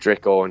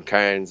Dricko and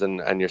Cairns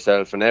and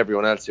yourself and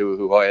everyone else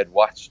who I had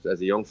watched as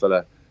a young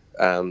fella,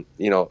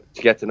 you know,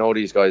 to get to know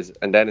these guys,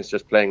 and then it's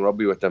just playing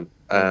rugby with them.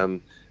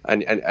 And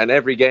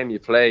every game you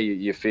play,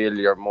 you feel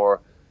you're more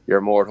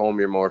at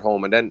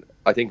home. And then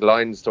I think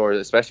Lions Tour,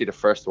 especially the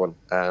first one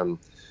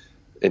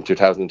in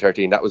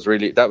 2013, that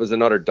was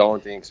another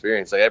daunting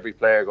experience. Like, every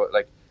player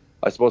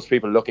I suppose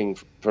people looking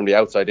from the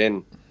outside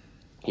in,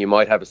 you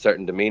might have a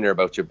certain demeanour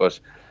about you, but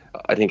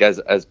I think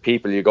as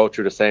people, you go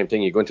through the same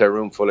thing. You go into a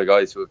room full of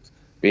guys who've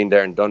been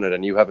there and done it,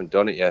 and you haven't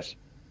done it yet.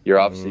 You're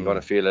obviously going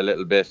to feel a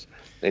little bit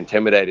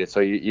intimidated. So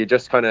you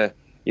just kind of,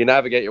 you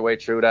navigate your way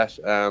through that,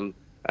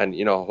 and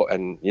you know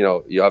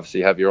you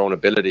obviously have your own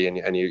ability,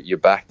 and you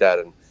back that.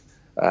 And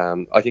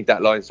I think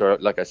that Lions Tour,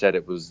 like I said,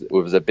 it was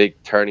a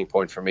big turning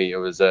point for me. It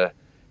was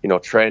you know,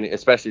 training,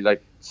 especially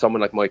like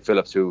someone like Mike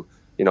Phillips, who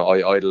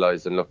I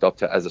idolised and looked up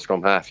to as a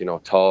scrum half.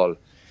 Tall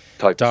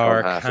type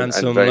dark, of scrum half,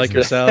 handsome, and like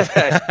yourself.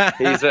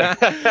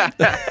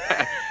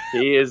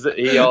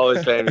 He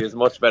always claimed he was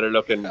much better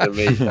looking than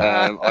me.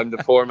 I'm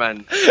the poor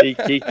man. He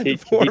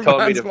told me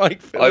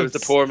I was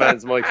the poor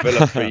man's Mike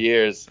Phillips for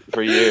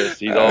years.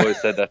 He's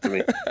always said that to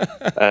me.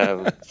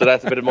 So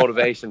that's a bit of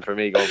motivation for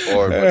me going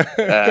forward.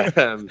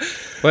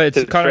 Well,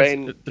 it's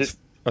kind of.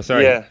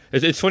 Sorry. Yeah.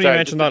 It's funny you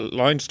mentioned that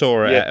line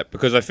store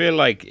because I feel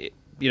like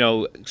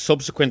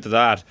subsequent to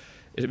that,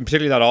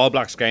 particularly that All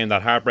Blacks game,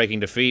 that heartbreaking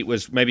defeat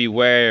was maybe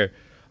where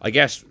I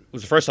guess it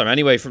was the first time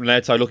anyway from the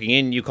outside looking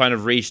in you kind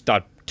of reached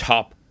that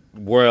top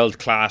world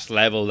class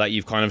level that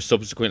you've kind of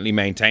subsequently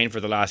maintained for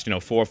the last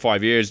 4 or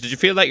 5 years. Did you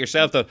feel that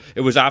yourself that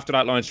it was after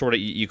that line store that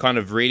you kind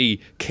of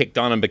really kicked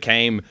on and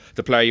became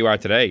the player you are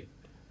today?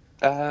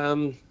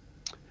 The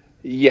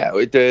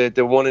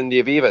one in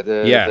the Aviva,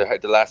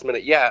 the last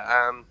minute.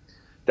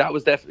 That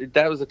was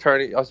a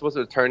turning. I suppose it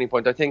was a turning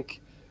point. I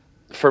think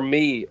for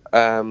me,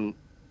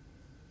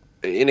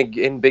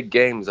 in big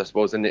games, I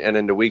suppose, and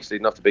in the weeks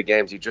leading up to big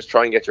games, you just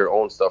try and get your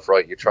own stuff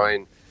right. You try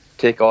and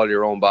tick all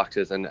your own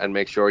boxes and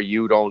make sure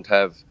you don't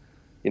have,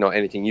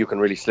 anything you can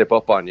really slip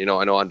up on. I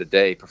know on the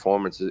day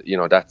performances,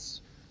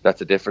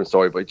 that's a different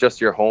story. But just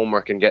your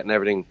homework and getting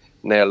everything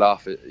nailed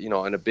off,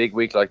 in a big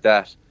week like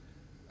that,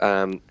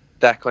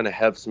 that kind of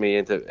helps me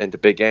into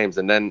big games.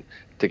 And then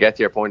to get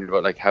to your point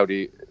about like how do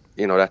you,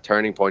 that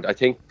turning point, I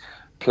think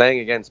playing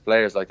against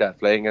players like that,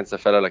 playing against a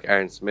fella like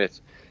Aaron Smith,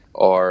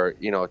 or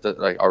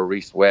or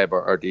Reece Webb,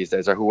 or these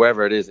days, or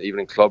whoever it is, even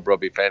in club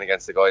rugby, playing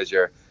against the guys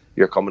you're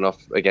coming up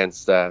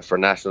against for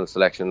national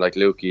selection, like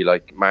Lukey,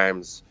 like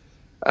Marms,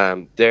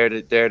 they're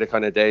the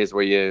kind of days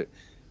where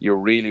you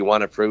really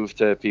want to prove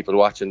to people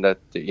watching that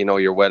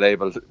you're well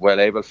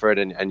able for it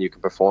and you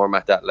can perform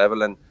at that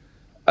level. And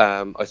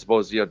I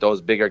suppose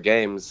those bigger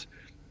games,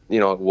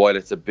 while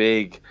it's a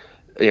big,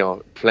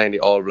 playing the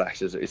All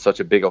Blacks is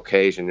such a big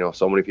occasion.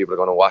 So many people are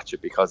going to watch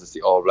it because it's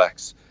the All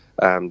Blacks.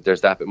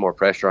 There's that bit more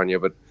pressure on you.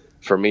 But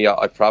for me,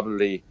 I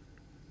probably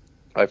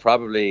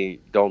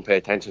don't pay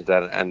attention to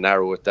that and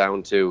narrow it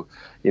down to,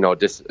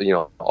 this,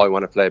 I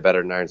want to play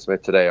better than Aaron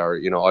Smith today, or,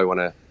 I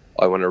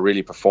want to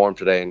really perform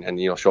today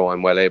and show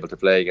I'm well able to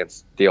play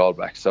against the All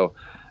Blacks. So,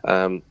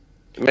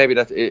 maybe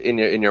that's in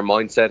your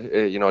mindset,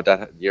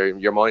 that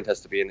your mind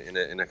has to be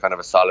in a kind of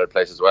a solid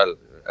place as well,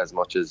 as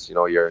much as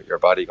your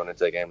body going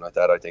into a game like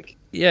that, I think.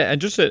 Yeah, and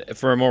just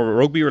for a more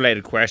rugby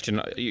related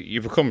question,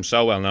 you've become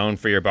so well known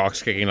for your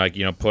box kicking, like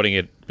putting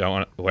it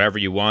wherever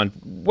you want.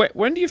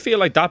 When do you feel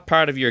like that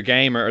part of your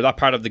game, or that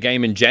part of the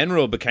game in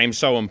general, became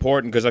so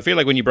important? Because I feel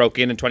like when you broke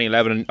in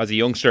 2011 as a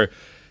youngster,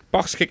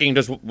 box kicking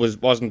just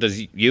wasn't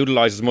as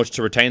utilised as much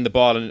to retain the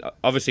ball, and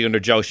obviously under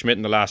Joe Schmidt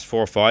in the last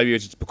 4 or 5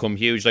 years it's become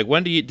huge. Like,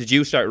 when did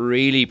you start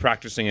really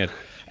practicing it,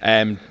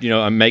 and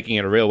making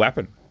it a real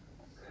weapon?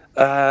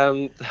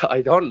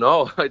 I don't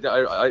know.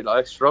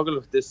 I struggle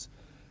with this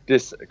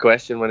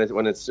question when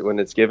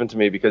it's given to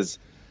me, because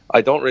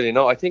I don't really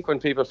know. I think when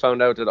people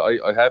found out that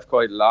I have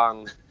quite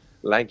long,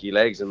 lanky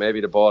legs, and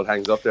maybe the ball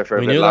hangs up there for a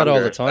bit longer. We knew that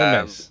all the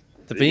time, mate.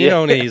 The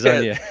bean knees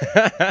on you.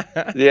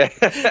 Yeah.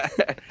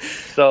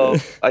 So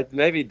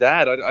maybe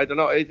that. I don't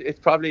know. It's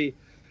probably.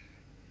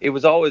 It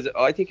was always.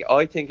 I think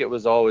it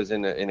was always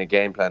in a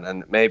game plan,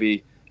 and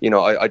maybe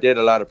I did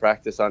a lot of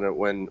practice on it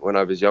when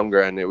I was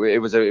younger, and it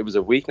was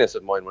a weakness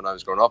of mine when I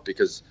was growing up,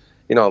 because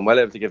I'm well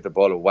able to give the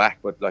ball a whack,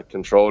 but like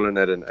controlling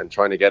it and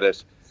trying to get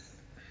it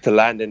to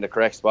land in the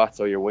correct spot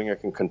so your winger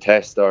can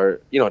contest,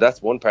 or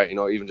that's one part.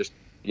 Even just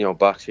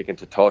box kicking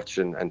to touch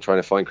and trying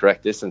to find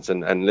correct distance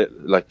and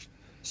like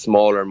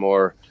smaller,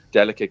 more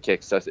delicate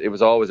kicks. It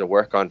was always a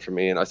work on for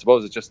me, and I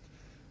suppose it's just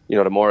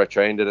the more I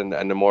trained it and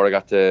the more I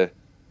got to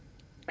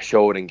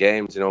show it in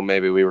games,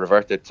 maybe we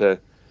reverted to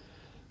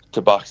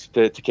box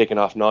to kicking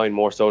off 9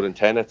 more so than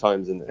 10 at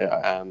times, and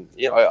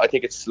I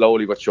think it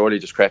slowly but surely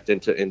just crept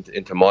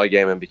into my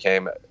game and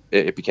became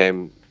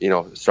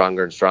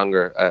stronger and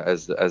stronger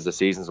as the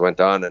seasons went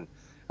on. And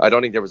I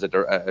don't think there was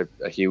a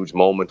huge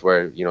moment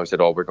where I said,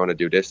 oh, we're going to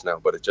do this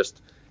now, but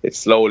it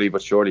slowly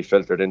but surely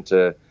filtered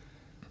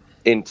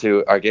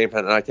into our game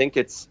plan. And I think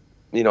it's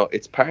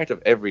part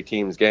of every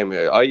team's game.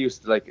 I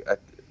used to,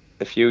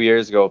 a few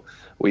years ago,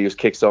 we used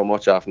to kick so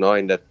much off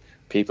 9 that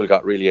people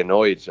got really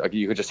annoyed.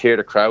 You could just hear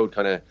the crowd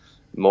kind of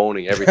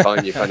moaning every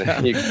time you kind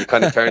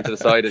of turn to the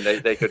side, and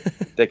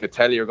they could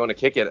tell you're going to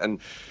kick it, and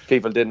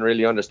people didn't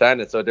really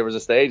understand it. So there was a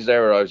stage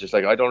there where I was just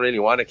like, I don't really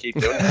want to keep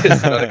doing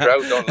this. The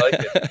crowd don't like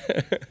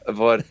it.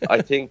 But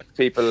I think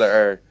people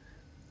are,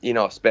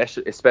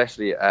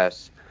 especially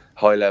at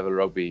high level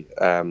rugby,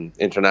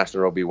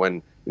 international rugby,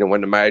 when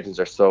the margins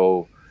are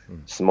so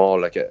small,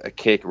 like a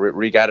kick,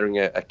 regathering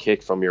a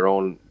kick from your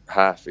own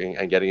half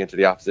and getting into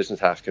the opposition's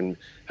half can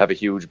have a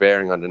huge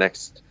bearing on the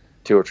next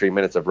 2 or 3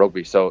 minutes of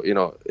rugby. So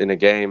in a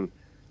game,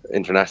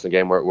 international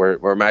game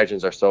where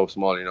margins are so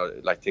small,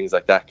 like things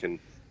like that can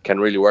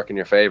really work in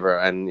your favour.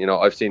 And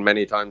I've seen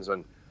many times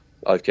when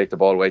I've kicked the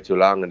ball way too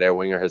long and their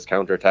winger has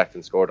counter-attacked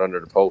and scored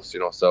under the post.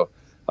 So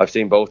I've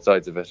seen both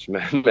sides of it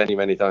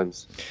many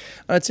times.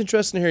 And it's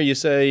interesting to hear you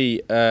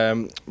say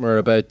more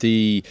about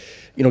the,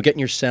 getting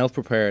yourself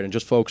prepared and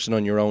just focusing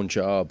on your own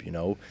job,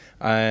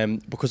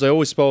 because I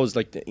always suppose,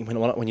 like,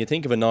 when you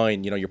think of a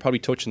 9, you're probably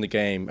touching the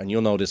game, and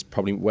you'll know this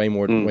probably way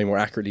more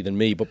accurately than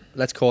me, but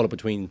let's call it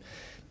between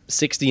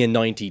 60 and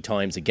 90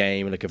 times a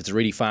game. Like, if it's a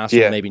really fast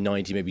one, maybe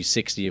 90, maybe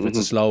 60 if it's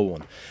a slow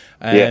one.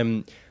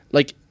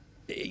 Like,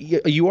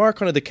 you are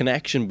kind of the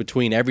connection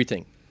between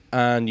everything,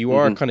 and you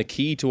are kind of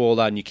key to all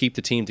that, and you keep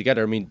the team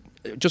together. I mean,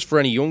 just for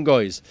any young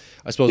guys,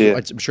 I suppose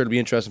I'm sure it'll be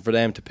interesting for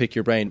them to pick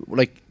your brain.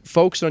 Like,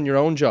 focusing on your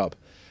own job,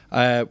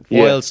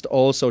 whilst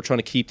also trying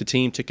to keep the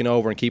team ticking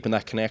over and keeping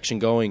that connection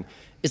going.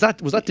 Was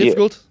that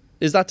difficult?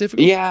 Is that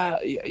difficult? Yeah.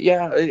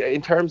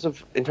 In terms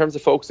of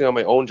focusing on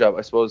my own job,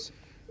 I suppose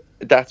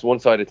that's one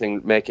side of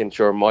thing, making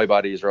sure my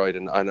body is right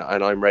and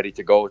I'm ready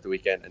to go at the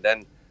weekend. And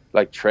then,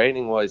 like,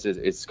 training wise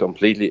is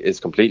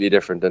completely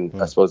different.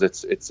 And I suppose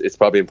it's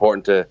probably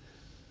important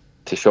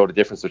to show the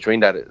difference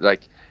between that.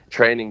 Like,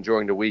 training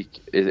during the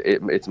week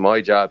it's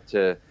my job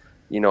to,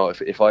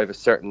 if I have a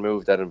certain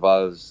move that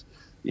involves,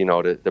 the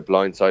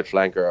blindside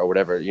flanker or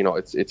whatever,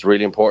 it's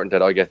really important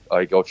that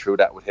I go through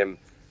that with him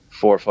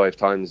 4 or 5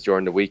 times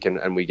during the week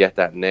and we get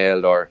that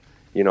nailed. Or,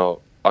 you're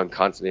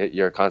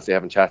constantly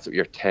having chats with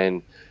your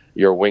 10,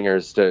 your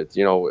wingers to,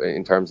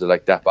 in terms of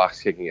like that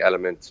box kicking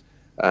element,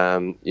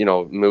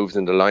 moves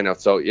in the line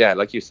out. So yeah,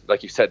 like you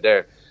said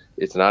there,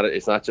 it's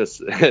not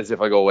just as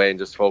if I go away and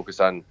just focus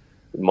on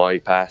my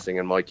passing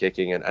and my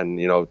kicking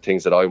and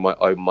things that I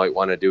might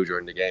want to do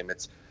during the game.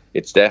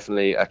 It's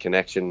definitely a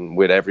connection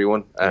with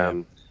everyone.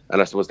 And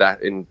I suppose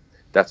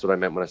that's what I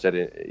meant when I said,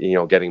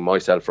 getting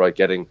myself right,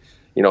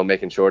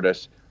 making sure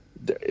that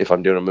if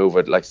I'm doing a move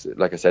with, like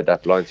I said,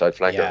 that blindside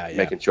flanker,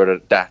 making sure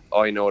that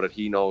I know that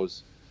he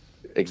knows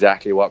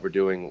exactly what we're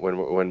doing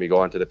when we go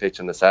onto the pitch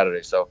on the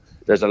Saturday. So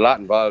there's a lot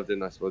involved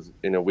in, I suppose,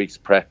 in a week's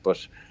prep.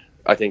 But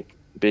I think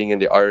being in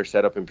the Irish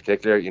setup in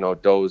particular,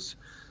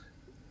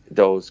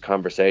 those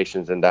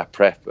conversations and that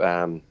prep,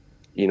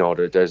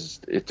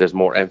 there's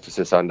more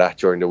emphasis on that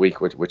during the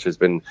week, which has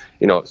been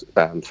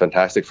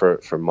fantastic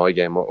for my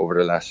game over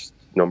the last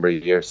number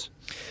of years.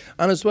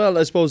 And as well,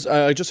 I suppose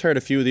I just heard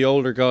a few of the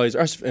older guys,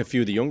 or a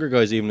few of the younger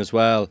guys even as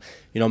well,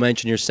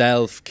 mention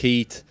yourself,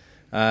 Keith,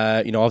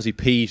 obviously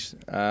Pete,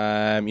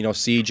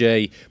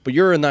 CJ, but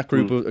you're in that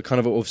group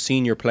of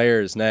senior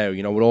players now,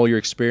 with all your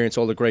experience,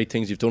 all the great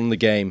things you've done in the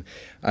game.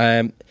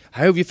 How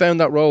have you found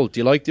that role? Do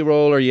you like the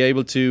role? Are you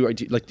able to,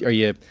 are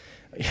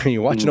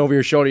you watching over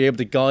your shoulder? Are you able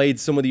to guide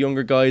some of the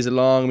younger guys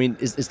along? I mean,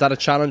 is that a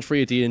challenge for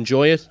you? Do you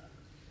enjoy it?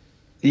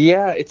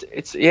 Yeah,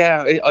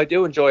 I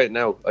do enjoy it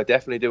now. I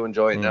definitely do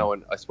enjoy it now,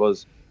 and I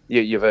suppose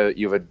you've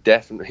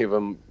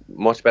a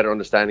much better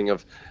understanding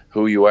of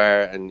who you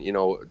are and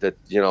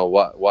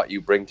what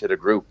you bring to the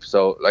group.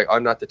 So, like,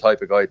 I'm not the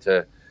type of guy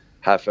to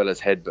have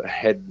fellas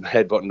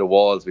headbutting the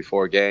walls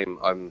before a game.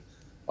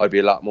 I'd be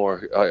a lot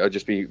more. I'd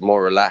just be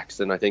more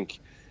relaxed, and I think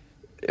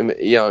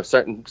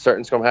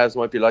certain scrum halves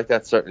might be like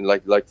that. Certain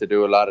like to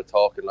do a lot of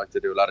talking, like to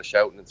do a lot of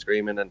shouting and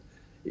screaming, and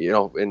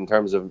in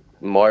terms of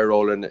my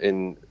role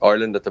in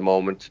Ireland at the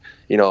moment,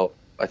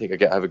 I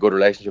think I have a good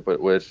relationship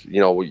with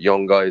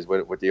young guys,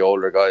 with the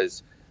older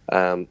guys,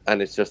 and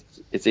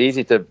it's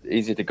easy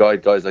to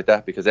guide guys like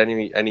that, because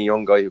any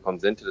young guy who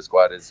comes into the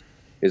squad is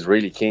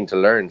really keen to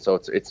learn. So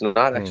it's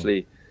not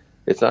actually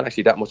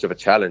that much of a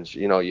challenge.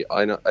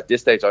 I know at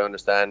this stage I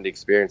understand the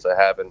experience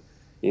I have and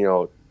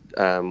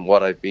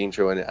what I've been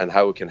through and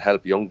how it can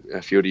help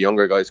a few of the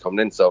younger guys coming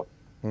in. So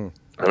I'm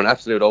an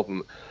absolute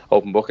open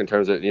book in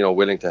terms of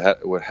willing to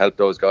help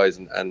those guys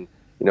and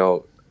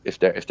if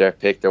they're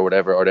picked or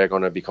whatever, or they're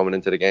going to be coming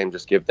into the game,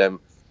 just give them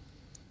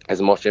as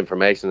much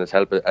information as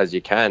help as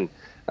you can.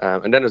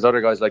 And then there's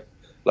other guys like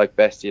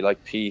Bestie,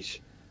 like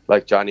Pete,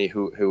 like Johnny,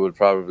 who would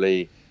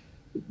probably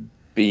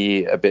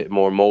be a bit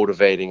more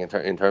motivating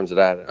in terms of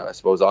that. I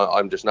suppose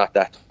I'm just not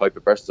that type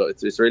of person. So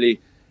it's really,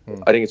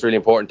 I think it's really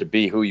important to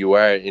be who you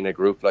are in a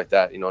group like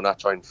that. Not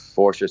try and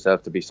force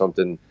yourself to be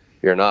something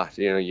you're not.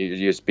 You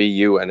just be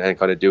you and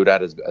kind of do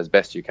that as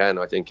best you can.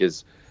 I think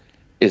is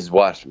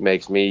what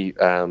makes me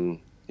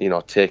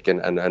tick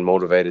and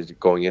motivated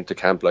going into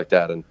camp like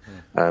that. And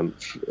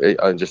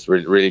I'm just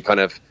really kind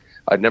of,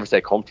 I'd never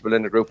say comfortable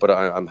in the group, but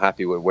I'm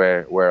happy with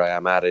where I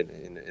am at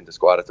in the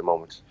squad at the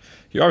moment.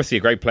 You're obviously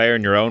a great player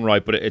in your own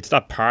right, but it's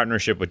that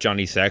partnership with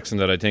Johnny Sexton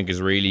that I think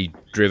has really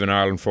driven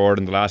Ireland forward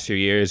in the last few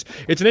years.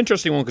 It's an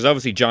interesting one because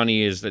obviously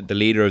Johnny is the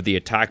leader of the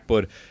attack,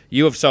 but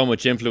you have so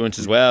much influence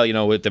as well,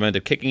 with the amount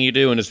of kicking you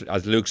do, and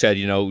as Luke said,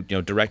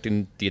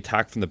 directing the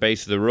attack from the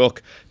base of the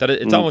ruck, that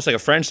it's almost like a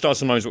French style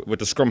sometimes with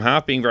the scrum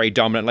half being very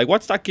dominant. Like,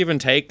 what's that give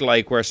and take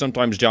like, where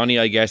sometimes Johnny,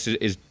 I guess,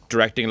 is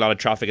directing a lot of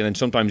traffic and then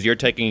sometimes you're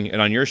taking it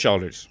on your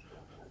shoulders?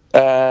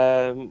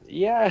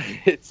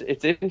 It's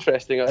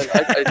interesting. I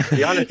to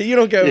be honest, you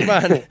don't get it,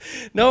 man.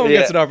 No one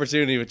gets an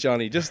opportunity with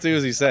Johnny. Just do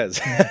as he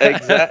says.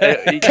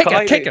 Exactly.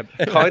 Kick him.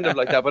 Kind of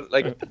like that, but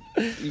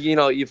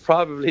you've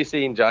probably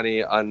seen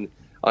Johnny on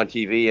on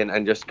TV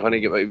and just kind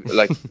of get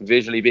like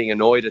visually being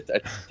annoyed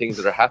at things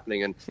that are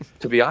happening. And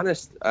to be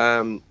honest,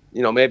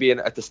 maybe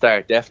at the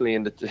start, definitely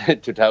in the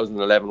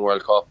 2011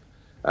 World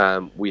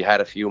Cup, we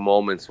had a few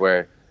moments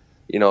where,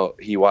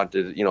 he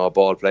wanted, a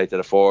ball play to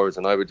the forwards,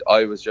 and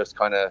I was just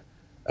kind of,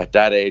 at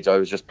that age, I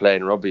was just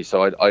playing rugby,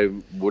 so I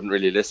wouldn't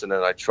really listen,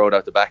 and I'd throw it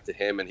out the back to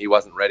him, and he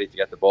wasn't ready to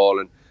get the ball.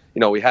 And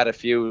we had a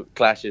few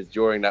clashes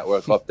during that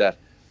World Cup that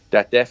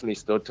definitely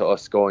stood to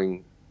us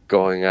going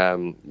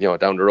down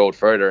the road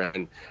further.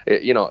 And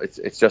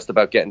it's just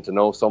about getting to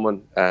know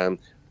someone,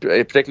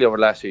 particularly over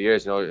the last few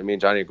years. Me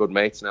and Johnny are good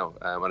mates now,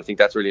 and I think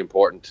that's really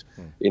important.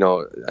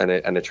 And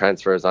it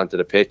transfers onto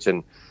the pitch.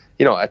 And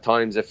at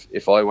times,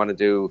 if I want to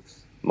do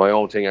my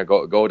own thing, I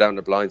go down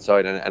the blind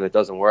side, and it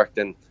doesn't work,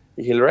 then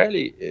he'll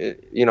rarely,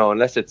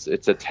 unless it's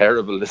a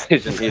terrible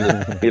decision,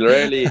 he'll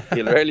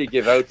rarely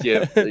give out to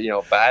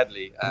you,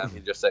 badly.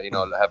 He'll just say,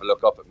 have a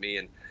look up at me.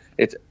 And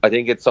I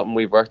think it's something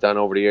we've worked on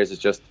over the years.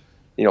 It's just,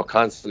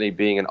 constantly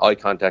being in eye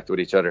contact with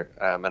each other,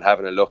 and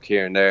having a look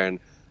here and there.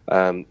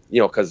 And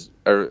because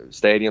our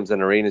stadiums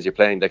and arenas you're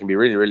playing, they can be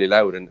really, really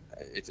loud, and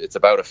it's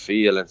about a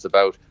feel, and it's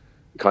about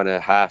kind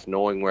of half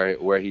knowing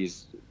where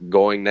he's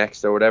going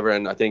next or whatever.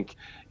 And I think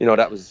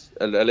that was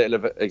a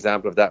little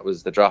example of that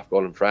was the drop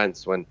goal in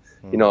France, when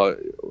we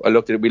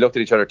looked at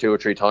each other 2 or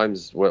 3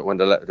 times when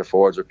the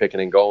forwards were picking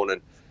and going,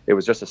 and it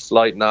was just a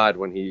slight nod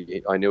when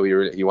I knew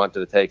he wanted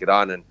to take it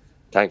on, and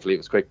thankfully it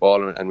was quick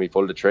ball, and we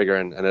pulled the trigger,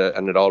 and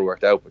it all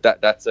worked out.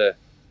 But that's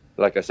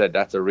like I said,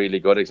 that's a really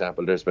good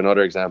example. There's been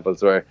other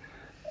examples where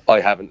I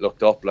haven't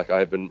looked up. Like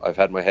I've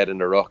had my head in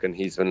the ruck, and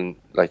he's been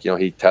like,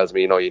 he tells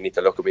me, you need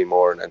to look at me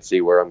more and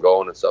see where I'm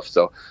going and stuff.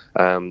 So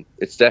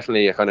it's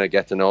definitely a kind of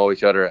get to know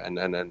each other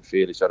and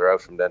feel each other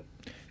out from then.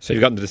 So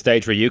you've gotten to the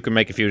stage where you can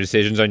make a few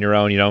decisions on your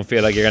own. You don't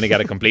feel like you're going to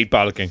get a complete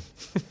bollocking.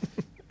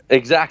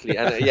 Exactly,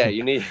 and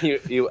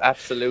you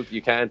absolutely,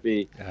 you can't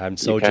be. I'm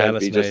so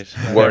jealous, mate.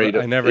 Worried.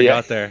 I never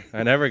got there.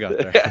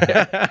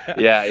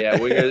 Yeah.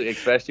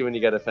 Especially when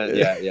you get offended.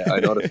 Yeah. I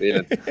know the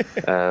feeling.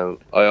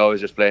 I always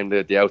just blame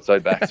the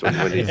outside backs when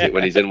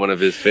he's in one of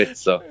his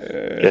fits, so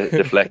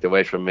deflect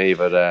away from me.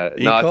 But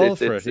it's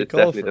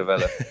definitely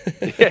developed.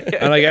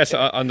 And I guess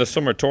on the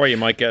summer tour, you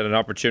might get an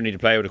opportunity to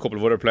play with a couple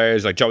of other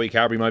players, like Joey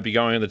Carberry might be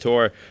going on the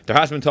tour. There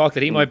has been talk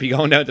that he might be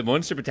going down to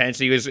Munster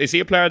potentially. Is he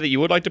a player that you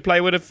would like to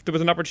play with if there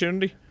was an opportunity?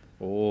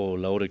 Oh,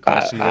 loaded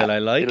question, Will. I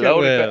like it,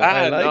 Will.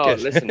 it.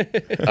 Listen,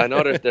 I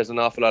know there's an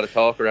awful lot of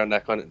talk around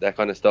that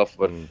kind of stuff,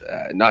 but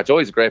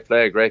Joey's a great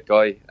player, great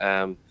guy.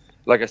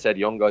 Like I said,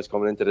 young guys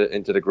coming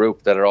into the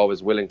group that are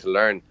always willing to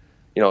learn.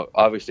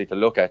 Obviously to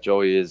look at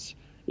Joey is,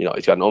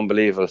 he's got an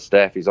unbelievable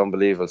step, he's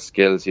unbelievable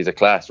skills, he's a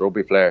class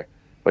rugby player,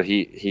 but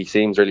he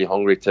seems really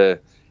hungry to,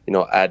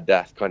 add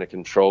that kind of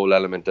control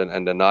element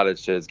and the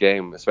knowledge to his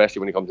game, especially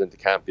when he comes into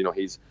camp.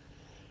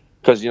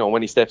 Because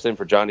when he steps in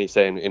for Johnny,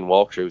 saying in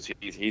walkthroughs,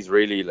 he's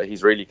really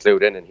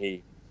clued in, and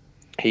he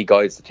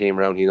guides the team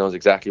around. He knows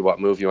exactly what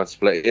move he wants to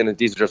play. And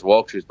these are just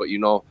walkthroughs, but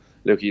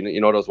Luke,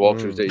 you know those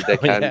walkthroughs they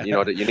can, that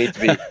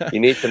you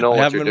need to know what you're doing.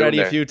 I haven't ready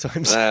there. a few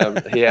times.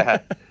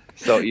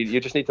 So you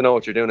just need to know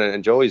what you're doing,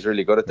 and Joey's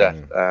really good at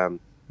that.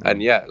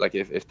 And like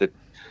if the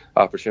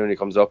opportunity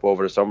comes up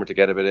over the summer to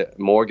get a bit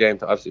more game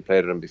time, obviously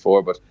played with him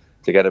before, but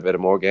to get a bit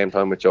of more game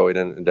time with Joey,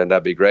 then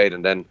that'd be great.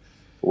 And then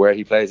where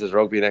he plays his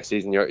rugby next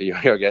season,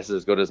 your guess is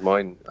as good as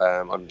mine.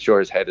 I'm sure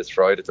his head is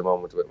fried at the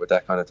moment with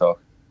that kind of talk.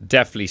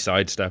 Definitely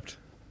sidestepped.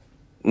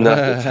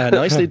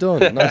 Nicely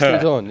done.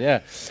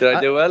 Yeah. Did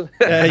I do well?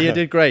 You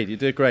did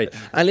great.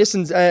 And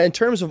listen, in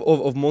terms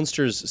of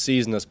Munster's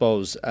season, I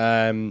suppose,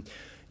 obviously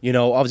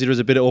there was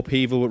a bit of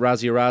upheaval with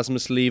Rassie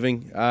Erasmus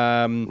leaving,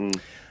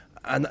 and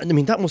I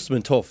mean that must have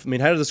been tough. I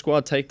mean, how did the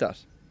squad take that?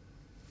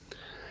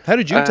 How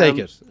did you take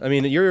it? I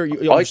mean,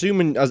 I'm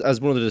assuming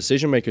as one of the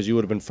decision makers, you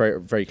would have been very,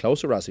 very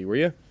close to Rassie, were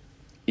you?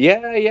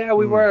 Yeah,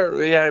 we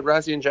were. Yeah,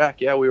 Rassie and Jack.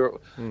 Yeah, we were.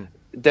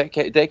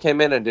 They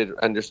came in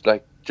and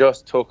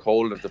just took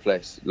hold of the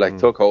place,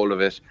 took hold of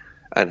it,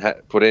 and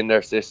put in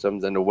their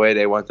systems and the way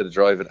they wanted to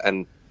drive it.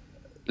 And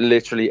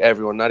literally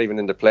everyone, not even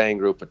in the playing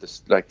group, but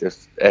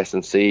this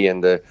S&C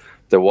and the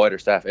wider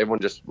staff, everyone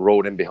just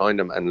rode in behind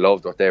them and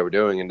loved what they were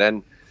doing. And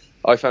then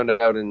I found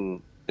it out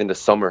in the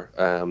summer,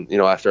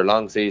 after a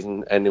long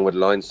season ending with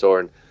line store,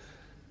 and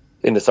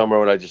in the summer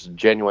when I just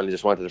genuinely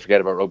just wanted to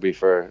forget about rugby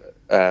for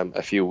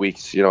a few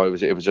weeks. It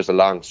was just a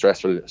long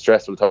stressful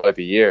type of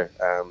year,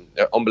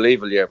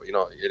 unbelievable year, but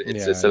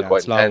it's still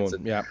quite intense.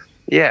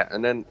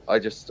 And then I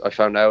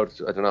found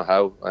out, I don't know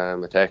how,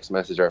 a text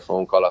message or a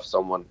phone call off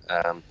someone,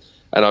 and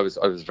I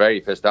was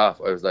very pissed off.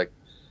 I was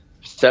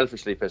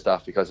selfishly pissed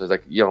off, because I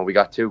was we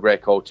got 2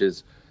 great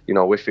coaches,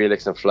 with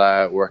Felix and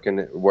Fla,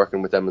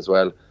 working with them as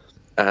well.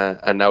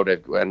 And now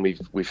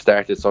we've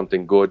started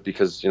something good,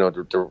 because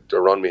the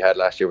run we had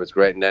last year was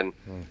great, and then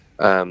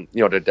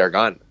they're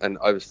gone. And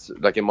I was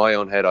in my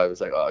own head, I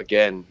was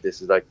again,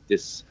 this is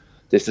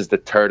the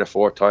 3rd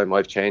or 4th time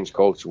I've changed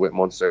coach with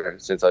Munster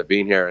since I've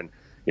been here, and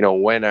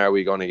when are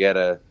we going to get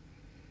a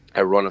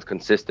run of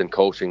consistent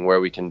coaching where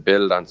we can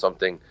build on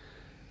something?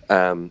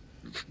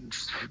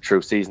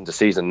 through season to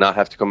season, not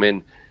have to come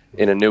in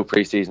a new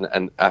pre-season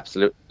and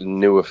absolutely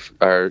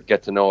or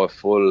get to know a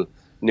full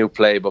new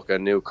playbook, a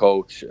new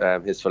coach,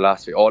 his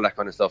philosophy, all that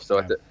kind of stuff.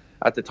 So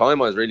at the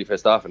time I was really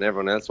pissed off, and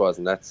everyone else was,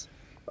 and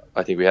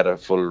I think we had a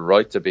full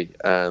right to be.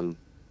 And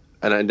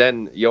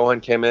then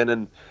Johan came in,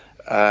 and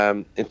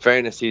in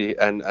fairness, he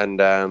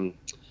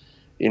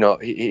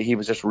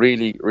was just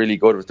really, really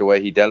good with the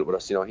way he dealt with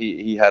us.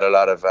 He had a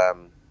lot of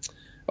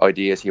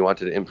ideas he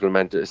wanted to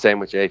implement. Same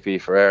with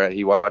JP Ferreira.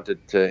 He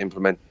wanted to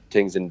implement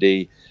things in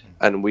D,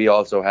 and we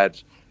also had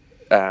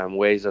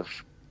ways of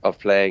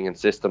playing and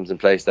systems in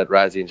place that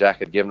Razzie and Jack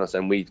had given us,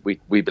 and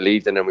we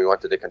believed in, and we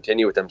wanted to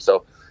continue with them.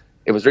 So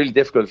it was really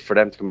difficult for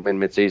them to come in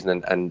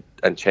mid-season and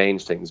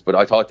change things. But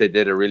I thought they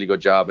did a really good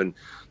job, and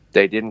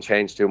they didn't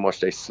change too much.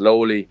 They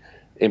slowly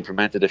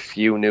implemented a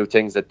few new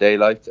things that they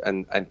liked,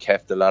 and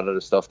kept a lot of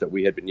the stuff that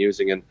we had been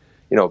using, and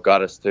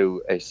got us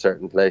to a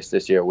certain place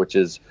this year, which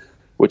is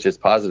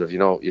positive.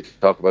 You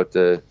talk about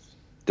the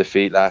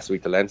defeat last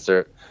week to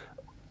Leinster.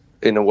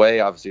 In a way,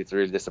 obviously, it's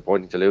really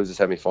disappointing to lose the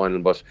semi-final,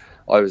 but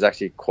I was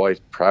actually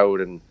quite proud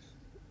and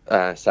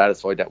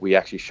satisfied that we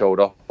actually showed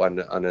up on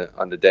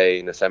the day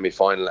in the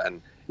semi-final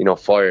and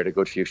fired a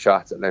good few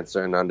shots at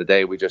Leinster, and on the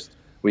day we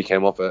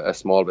came up a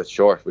small bit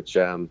short, which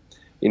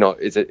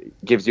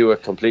gives you a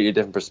completely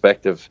different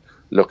perspective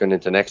looking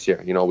into next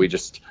year.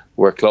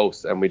 We're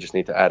close, and we just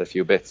need to add a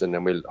few bits, and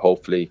then we'll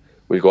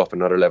go up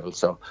another level.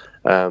 So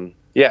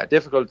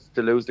difficult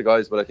to lose the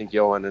guys, but I think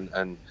Johan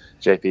and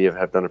JP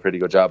have done a pretty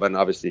good job, and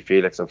obviously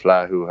Felix and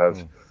Fla, who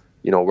have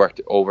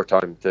worked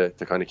overtime to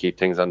kind of keep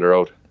things on the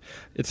road.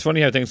 It's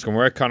funny how things can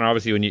work, Conor.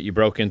 Obviously, when you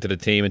broke into the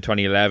team in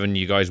 2011,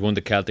 you guys won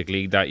the Celtic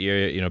League that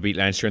year, beat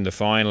Leinster in the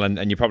final,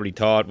 and you probably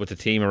thought with the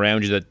team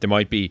around you that there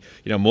might be,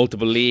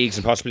 multiple leagues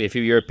and possibly a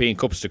few European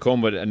Cups to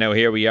come, but now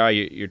here we are,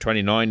 you're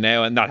 29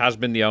 now, and that has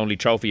been the only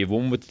trophy you've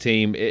won with the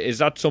team. Is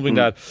that something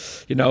that,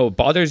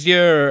 bothers you,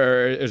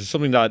 or is it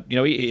something that,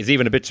 is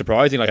even a bit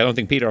surprising? Like, I don't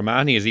think Peter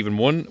O'Mahony has even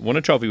won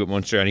a trophy with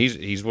Munster, and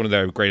he's one of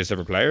their greatest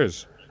ever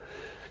players.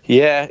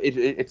 Yeah,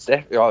 it's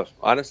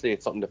honestly,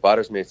 it's something that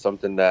bothers me. It's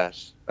something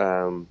that,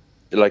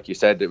 like you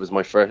said, it was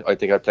my first. I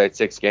think I played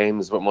 6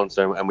 games with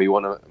Munster, and we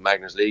won a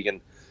Magners League,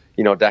 and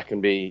that can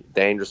be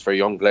dangerous for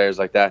young players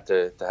like that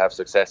to have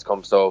success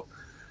come so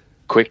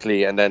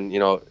quickly, and then you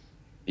not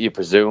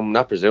presume,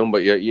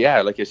 but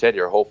like you said,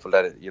 you're hopeful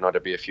that there'll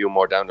be a few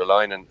more down the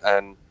line,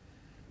 and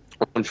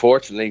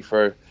unfortunately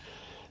for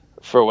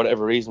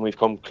whatever reason we've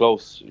come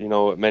close,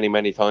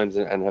 many times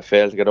and have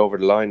failed to get over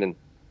the line. And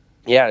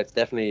yeah, it's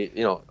definitely,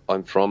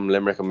 I'm from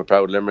Limerick. I'm a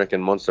proud Limerick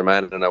and Munster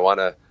man, and I want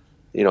to,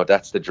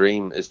 that's the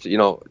dream, is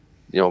to,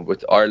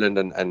 with Ireland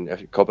and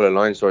a couple of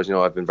Lions stores,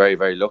 I've been very,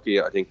 very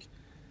lucky, I think.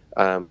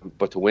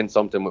 But to win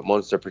something with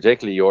Munster,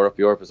 particularly Europe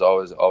is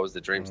always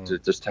the dream. To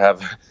just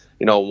have,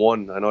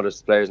 one. I know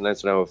there's players in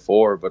Leinster now with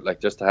 4, but like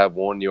just to have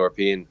one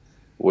European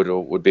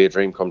would be a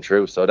dream come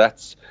true. So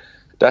that's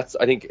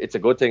I think it's a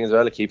good thing as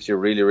well. It keeps you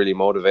really, really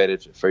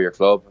motivated for your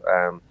club.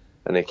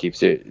 And it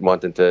keeps you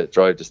wanting to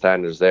drive the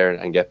standards there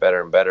and get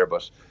better and better.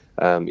 But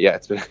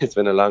it's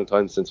been a long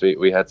time since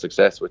we had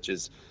success, which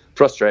is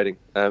frustrating.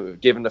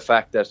 Given the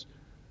fact that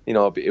it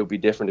would be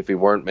different if we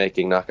weren't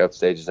making knockout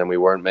stages and we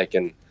weren't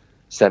making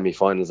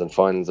semi-finals and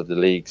finals of the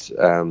leagues.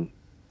 And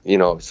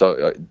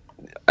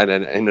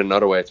then in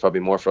another way, it's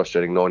probably more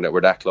frustrating knowing that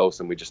we're that close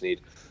and we just need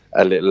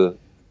a little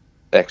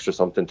extra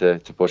something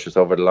to push us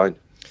over the line.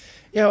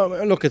 Yeah,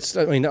 look,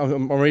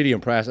 I'm really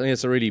impressed. I think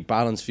it's a really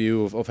balanced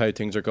view of how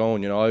things are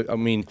going.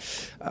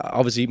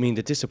 Obviously,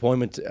 the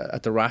disappointment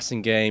at the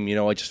Racing game,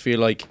 I just feel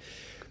like,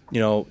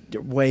 you're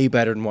way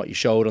better than what you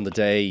showed on the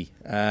day.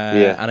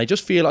 And I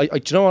just feel, do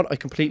you know what? I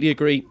completely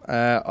agree.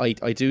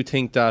 I do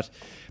think that,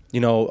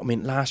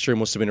 last year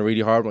must have been a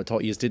really hard one. I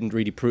thought you didn't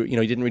really prove, you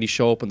didn't really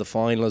show up in the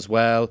final as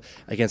well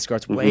against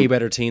Scots. Way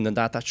better team than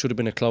that. That should have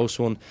been a close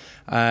one.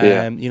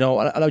 And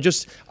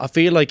I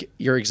feel like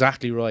you're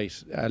exactly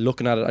right.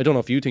 Looking at it, I don't know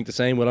if you think the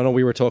same. Well, I know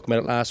we were talking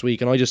about it last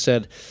week, and I just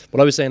said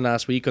what I was saying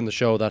last week on the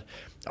show, that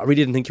I really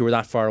didn't think you were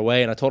that far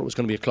away, and I thought it was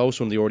going to be a close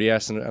one, the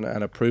RDS, and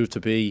it proved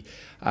to be.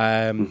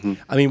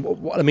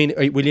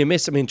 Will you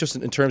miss? Just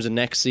in terms of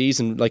next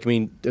season,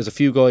 there's a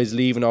few guys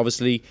leaving.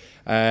 Obviously,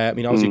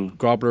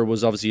 Grobler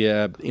was obviously,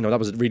 that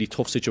was a really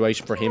tough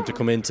situation for him to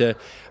come into,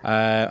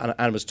 and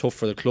it was tough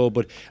for the club.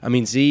 But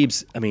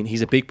Zeebs,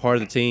 he's a big part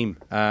of the team.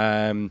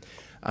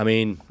 I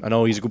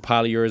know he's a good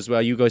pal of yours as well.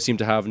 You guys seem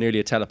to have nearly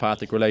a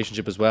telepathic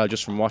relationship as well,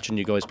 just from watching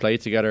you guys play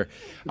together.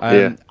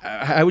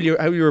 How will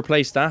you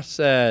replace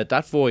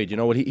that void?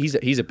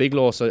 He's a big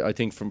loss, I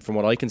think, from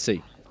what I can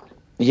see.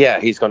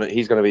 Yeah, he's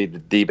gonna be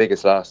the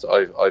biggest loss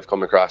I've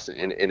come across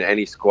in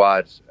any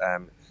squad,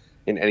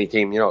 in any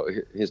team.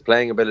 His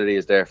playing ability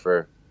is there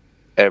for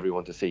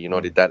everyone to see.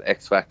 That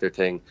X factor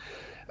thing.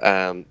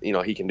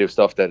 He can do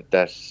stuff that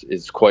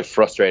is quite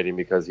frustrating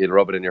because he'll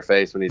rub it in your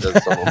face when he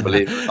does some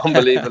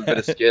unbelievable bit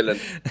of skill, and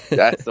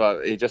that's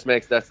what he just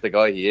makes. That's the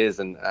guy he is,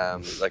 and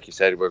like you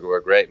said, we're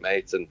great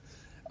mates, and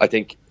I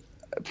think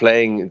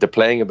the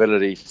playing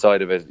ability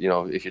side of it,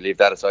 if you leave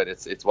that aside,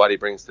 it's what he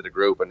brings to the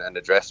group and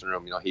the dressing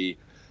room.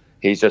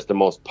 He's just the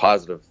most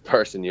positive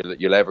person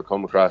you'll ever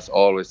come across.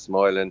 Always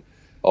smiling,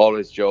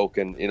 always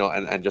joking,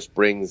 and just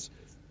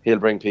he'll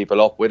bring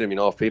people up with him.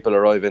 If people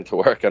arrive into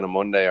work on a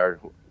Monday or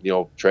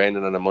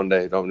training on a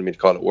Monday, I don't mean to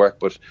call it work,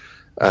 but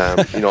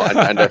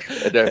and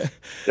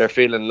they're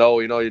feeling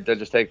low. They'll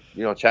just take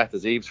chat to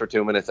Zeebs for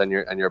 2 minutes and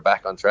you're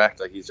back on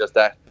track. Like he's just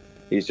that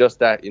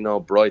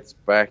bright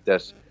spark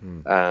that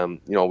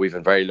we've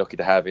been very lucky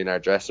to have in our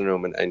dressing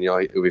room,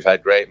 and we've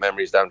had great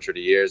memories down through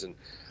the years, and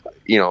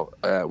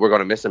we're going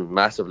to miss him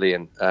massively,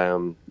 and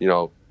on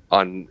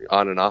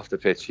and off the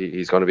pitch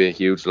he's going to be a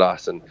huge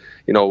loss. And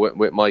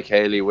with Mike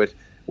Haley, with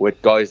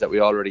guys that we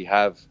already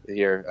have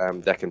here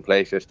that can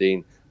play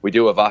 15, we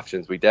do have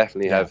options. We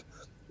definitely have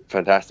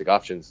fantastic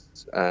options,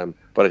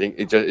 but I think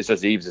it's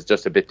just Eves is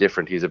just a bit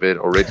different. He's a bit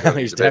original.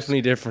 He's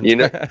definitely different.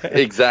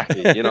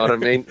 Exactly. You know what I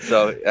mean?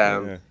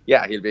 So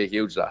he'll be a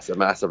huge loss, a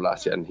massive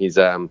loss, and he's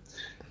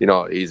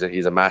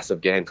he's a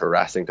massive gain for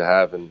Racing to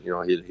have, and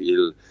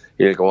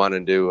he'll go on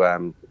and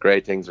do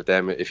great things with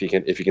them if he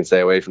can stay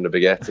away from the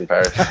baguettes in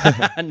Paris.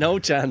 No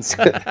chance.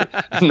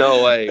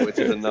 No way, which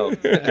is a no.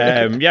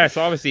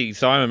 So obviously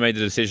Simon made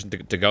the decision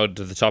to go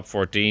to the top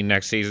 14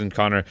 next season.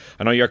 Conor,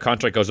 I know your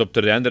contract goes up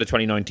to the end of the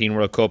 2019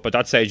 World Cup. At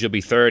that stage you'll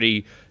be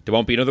 30. There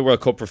won't be another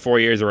World Cup for 4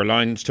 years or a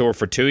Lions tour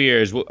for 2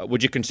 years.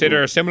 Would you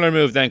consider a similar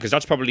move then? Because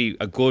that's probably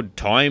a good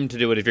time to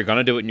do it if you're going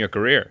to do it in your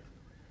career.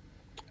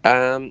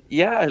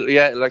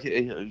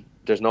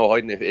 There's no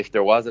hiding. If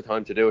there was a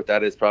time to do it,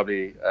 that is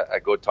probably a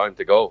good time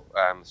to go.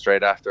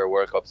 Straight after a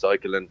World Cup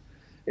cycle, and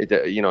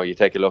you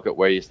take a look at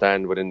where you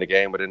stand within the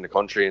game, within the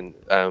country,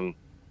 and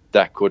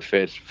that could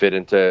fit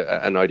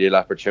into an ideal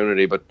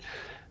opportunity. But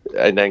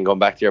and then going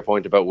back to your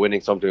point about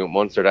winning something with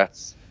Munster,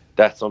 that's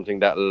something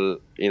that'll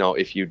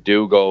if you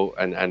do go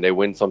and they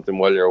win something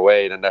while you're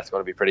away, then that's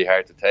going to be pretty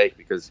hard to take,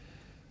 because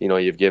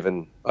you've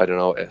given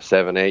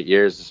 7-8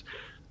 years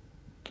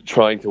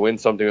trying to win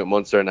something with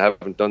Munster and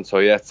haven't done so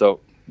yet.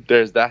 So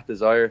there's that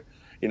desire.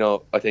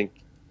 I think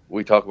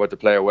we talk about the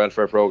player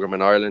welfare program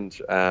in Ireland,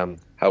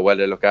 how well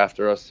they look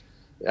after us,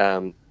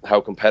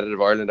 how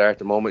competitive Ireland are at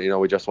the moment.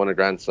 We just won a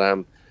Grand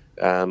Slam.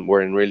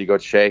 We're in really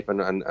good shape,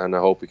 and I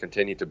hope we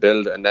continue to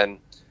build. And then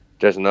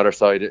there's another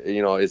side.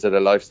 Is it a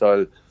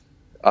lifestyle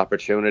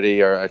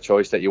opportunity or a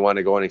choice that you want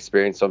to go and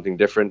experience something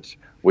different?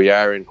 We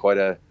are in quite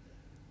a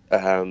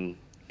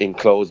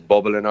enclosed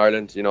bubble in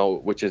Ireland,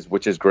 which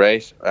is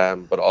great,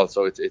 but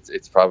also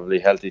it's probably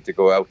healthy to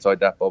go outside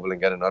that bubble and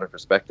get another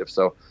perspective.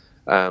 So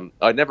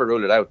I'd never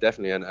rule it out,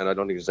 definitely, and I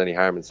don't think there's any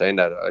harm in saying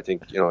that. I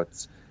think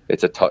it's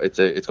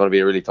going to be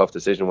a really tough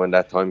decision when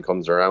that time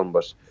comes around,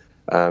 but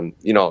I'm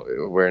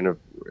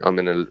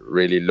in a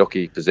really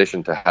lucky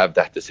position to have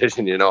that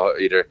decision.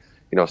 Either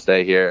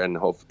stay here and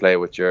hope to play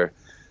with your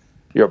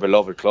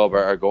beloved club,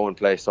 or go and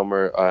play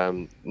somewhere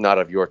not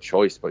of your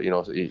choice, but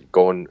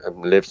go and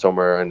live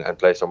somewhere and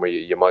play somewhere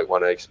you might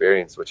want to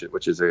experience,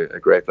 which is a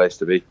great place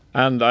to be.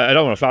 And I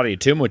don't want to flatter you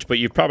too much, but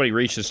you've probably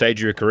reached a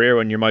stage of your career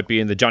when you might be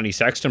in the Johnny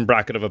Sexton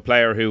bracket of a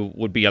player who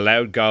would be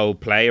allowed go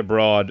play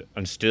abroad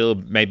and still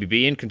maybe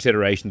be in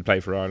consideration to play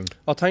for Ireland.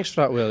 Oh, thanks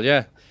for that, Will.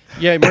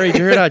 Yeah, Murray, did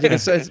you hear that? You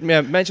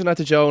can mention that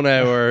to Joe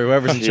now, or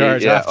whoever's in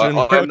charge after. I'm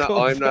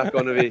not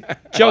going to be.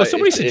 Joe,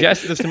 somebody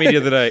suggested this to me the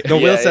other day. No,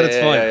 Will said it's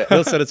fine. Yeah.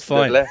 Will said it's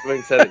fine. The left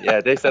wing said it. Yeah,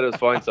 they said it was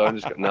fine. So I'm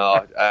just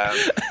no.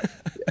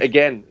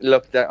 Again,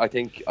 look, I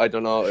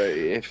don't know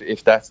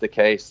if that's the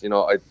case.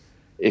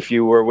 If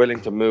you were willing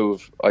to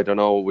move, I don't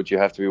know, would you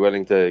have to be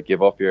willing to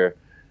give up your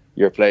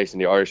place in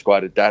the Irish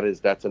squad?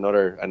 That's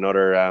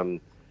another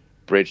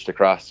bridge to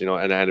cross.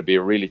 And it'd be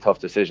a really tough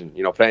decision.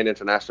 Playing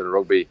international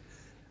rugby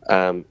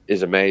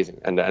is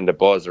amazing, and the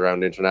buzz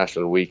around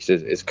international weeks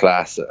is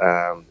class.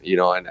 And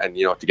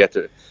to get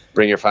to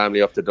bring your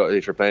family up to,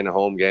 if you're playing a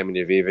home game in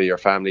the Aviva, your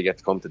family get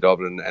to come to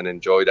Dublin and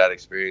enjoy that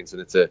experience,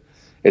 and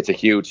it's a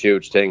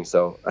huge thing.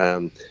 So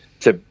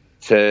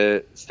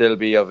to still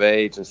be of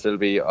age and still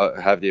be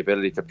have the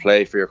ability to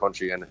play for your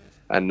country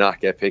and not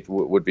get picked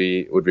would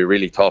be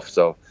really tough.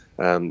 So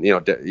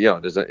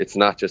it's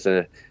not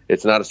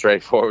a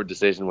straightforward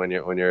decision when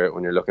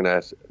you're looking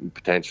at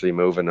potentially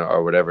moving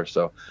or whatever.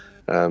 So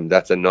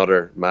that's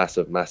another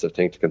massive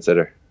thing to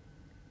consider.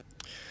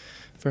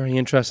 Very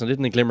interesting. I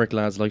didn't think Limerick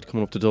lads liked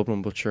coming up to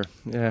Dublin, but sure,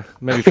 yeah,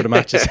 maybe for the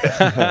matches.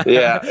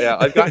 yeah,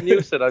 I've gotten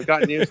used to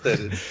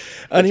it.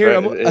 And here,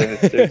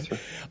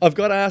 I've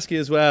got to ask you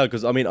as well,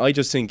 because I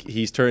just think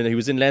he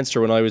was in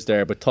Leinster when I was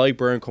there, but Ty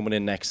Byrne coming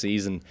in next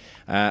season.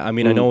 I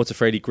know it's a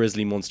fairly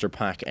grisly Munster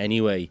pack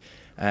anyway.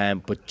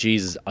 But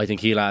Jesus, I think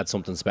he'll add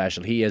something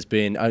special. He has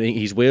been. I think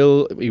he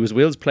was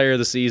Will's player of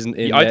the season.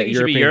 I think he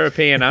should be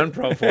European and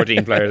Pro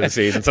 14 player of the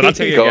season. So that's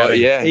how you get it.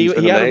 Yeah, he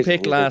had a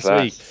pick last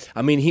week.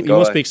 He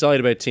must be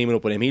excited about teaming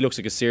up with him. He looks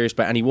like a serious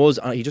player, and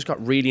he just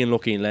got really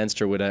unlucky in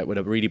Leinster with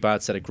a really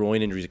bad set of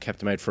groin injuries that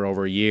kept him out for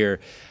over a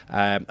year.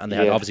 And they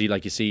had obviously,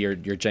 like you see, your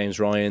James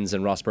Ryans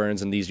and Ross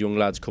Burns and these young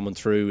lads coming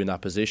through in that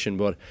position.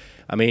 But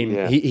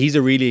he's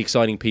a really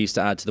exciting piece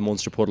to add to the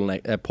Munster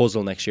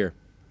puzzle next year.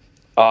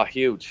 Oh,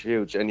 huge,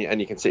 and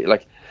you can see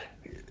like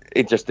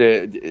it just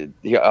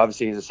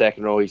obviously he's a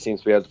second row. He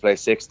seems to be able to play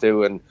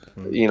 6-2,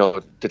 and you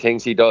know the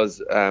things he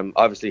does.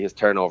 Obviously his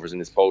turnovers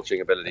and his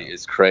poaching ability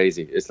is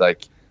crazy. It's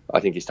like I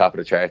think he's top of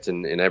the charts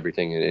in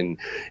everything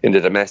in the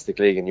domestic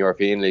league and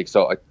European league.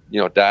 So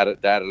you know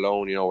that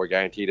alone, you know, we're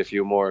guaranteed a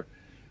few more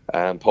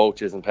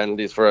poaches and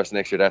penalties for us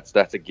next year.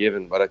 That's a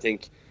given. But I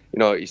think you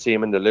know you see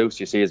him in the loose,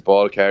 you see his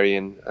ball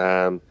carrying.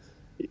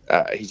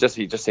 He just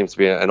seems to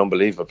be an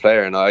unbelievable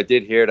player, and I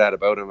did hear that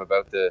about him,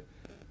 about the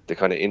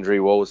kind of injury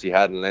woes he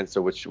had in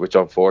Leinster, which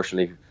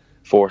unfortunately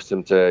forced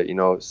him to, you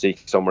know,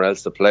 seek somewhere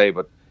else to play.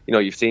 But you know,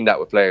 you've seen that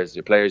with players.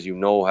 Your players, you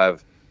know,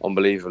 have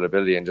unbelievable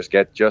ability, and just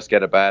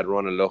get a bad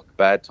run of luck,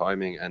 bad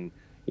timing, and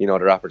you know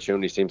their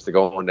opportunity seems to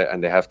go,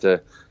 and they have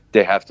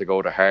to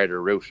go the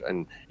harder route.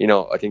 And you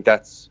know, I think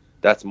that's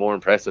more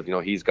impressive. You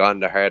know, he's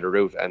gone the harder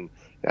route and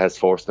has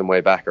forced them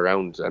way back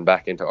around and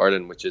back into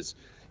Ireland, which is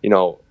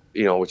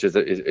which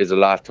is a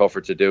lot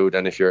tougher to do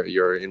than if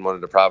you're in one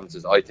of the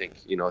provinces. I think,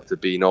 you know, to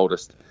be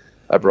noticed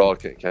abroad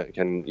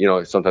can you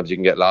know, sometimes you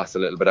can get lost a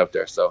little bit out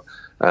there. So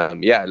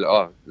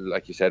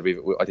like you said,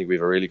 I think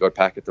we've a really good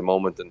pack at the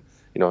moment, and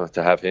you know,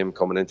 to have him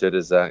coming into it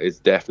is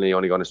definitely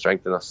only going to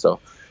strengthen us. So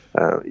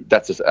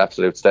that's just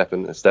absolute step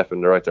in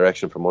the right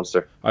direction for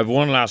Munster. I've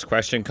one last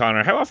question,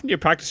 Conor. How often do you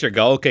practice your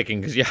goal kicking?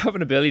 Because you have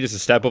an ability just to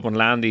step up and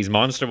land these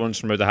monster ones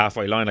from the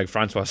halfway line, like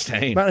Francois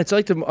Stein. Man, it's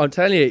like I'm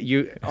telling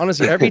you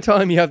honestly, every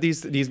time you have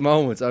these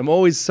moments, I'm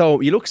always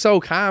you look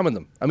so calm in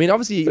them. I mean,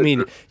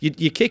 obviously,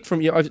 you kick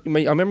from. I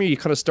remember you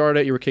kind of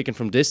started out, you were kicking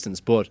from distance,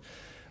 but.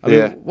 I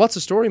mean, what's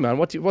the story, man?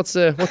 What's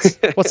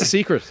the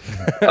secret?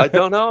 I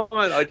don't know,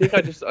 man. I think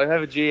I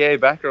have a GA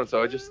background,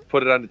 so I just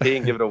put it on the tee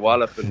and give it a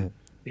wallop and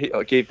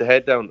keep the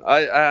head down.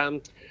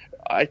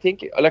 I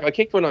think, like, I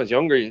kicked when I was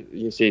younger,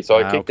 you see. So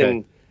I kicked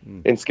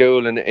in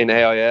school and in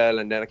AIL,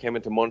 and then I came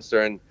into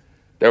Munster, and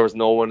there was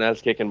no one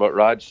else kicking but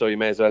Raj, so you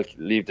may as well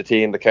leave the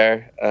tee in the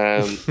car.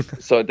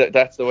 So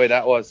that's the way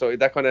that was. So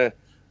that kind of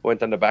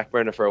went on the back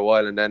burner for a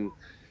while, and then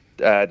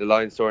the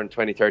Lions tour in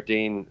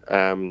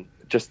 2013,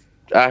 just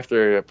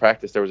after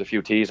practice there was a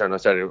few tees, and I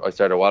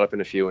started walloping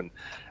a few,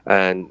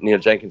 and Neil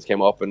Jenkins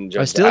came up and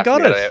just I still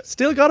got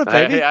it,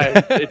 baby.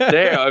 It's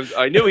there.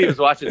 I knew he was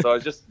watching, so I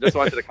just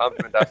wanted to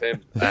compliment off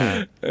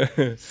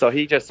him. So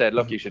he just said,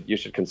 look, you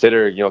should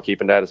consider, you know,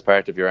 keeping that as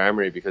part of your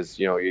armory, because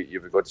you know you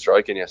have a good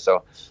strike in you.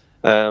 So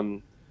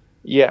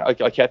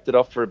I kept it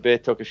up for a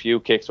bit, took a few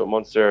kicks with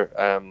Munster,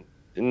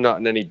 not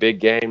in any big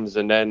games,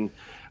 and then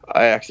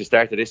I actually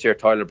started this year.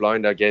 Tyler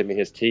Blindell gave me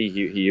his tee.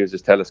 He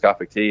uses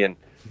telescopic tee, and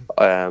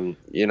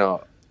you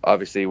know,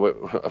 obviously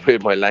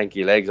with my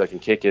lanky legs I can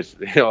kick it,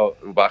 you know,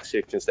 box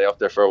kick can stay up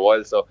there for a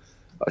while. So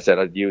I said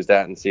I'd use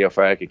that and see how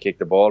far I could kick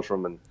the ball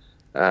from, and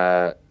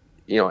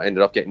you know,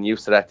 ended up getting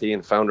used to that tee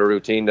and found a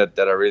routine that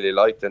I really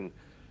liked. And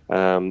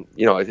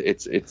you know,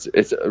 it's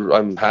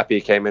I'm happy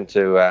it came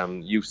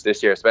into use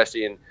this year,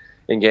 especially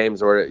in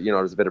games where, you know,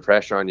 there's a bit of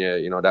pressure on you,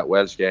 you know, that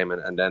Welsh game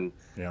and then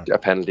a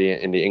penalty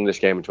in the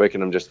English game in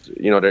Twickenham. Just,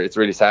 you know, it's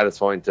really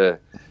satisfying to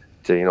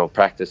you know,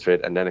 practice for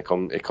it, and then it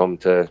come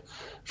to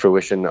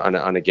fruition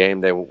on a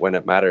game day when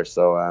it matters.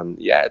 So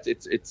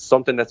it's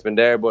something that's been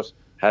there, but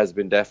has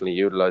been definitely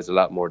utilised a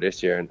lot more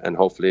this year, and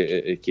hopefully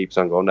it keeps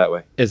on going that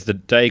way. Is the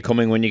day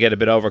coming when you get a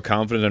bit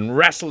overconfident and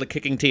wrestle the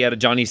kicking tee out of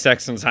Johnny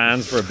Sexton's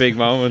hands for a big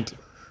moment?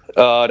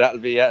 Oh, that'll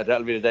be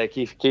the day.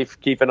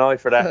 Keep an eye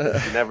for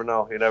that. You never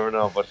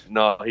know. But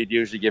no, he'd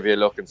usually give you a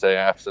look and say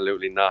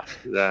absolutely not.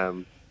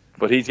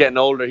 But he's getting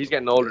older. His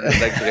legs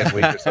are getting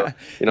weaker. So,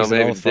 you know,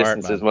 maybe the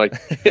distance is like,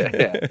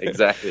 yeah,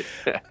 exactly.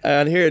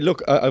 And here,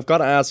 look, I've got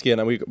to ask you,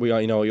 and we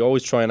you know, you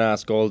always try and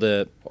ask all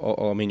the.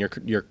 I mean,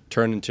 you're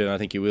turning to, and I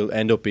think you will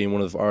end up being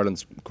one of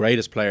Ireland's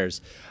greatest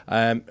players.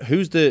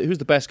 Who's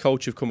the best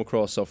coach you've come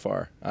across so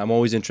far? I'm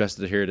always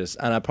interested to hear this,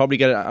 and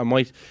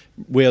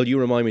Will, you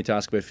remind me to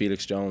ask about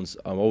Felix Jones.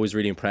 I'm always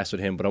really impressed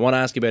with him, but I want to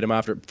ask you about him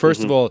after.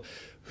 First of all,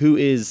 who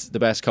is the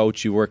best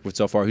coach you've worked with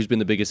so far? Who's been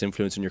the biggest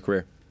influence in your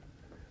career?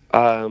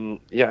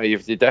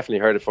 You've definitely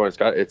heard it before. It's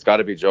got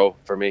to be Joe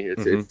for me.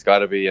 It's got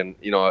to be, and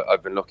you know,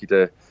 I've been lucky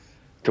to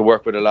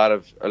work with a lot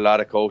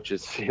of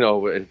coaches. You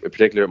know, in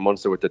particular at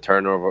Munster, with the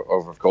turnover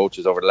of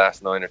coaches over the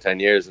last 9 or 10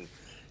 years, and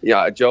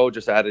yeah, Joe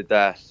just added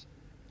that,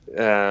 you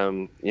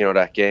know,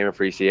 that game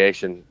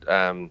appreciation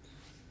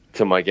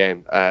to my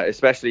game,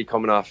 especially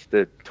coming off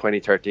the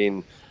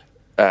 2013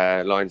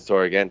 Lions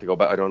tour again. To go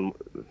back, I don't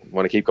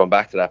want to keep going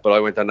back to that, but I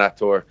went on that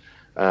tour.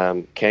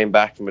 Came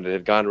back from it. It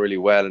had gone really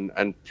well,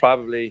 and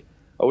probably,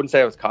 I wouldn't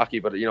say I was cocky,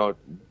 but you know,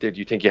 did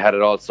you think you had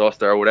it all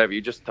sussed or whatever? You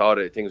just thought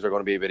things were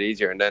going to be a bit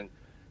easier, and then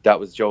that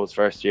was Joe's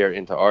first year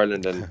into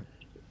Ireland,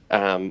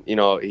 and you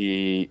know,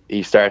 he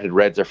started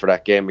Redzer for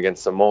that game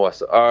against Samoa,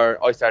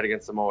 or I started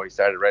against Samoa, he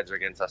started Redzer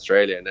against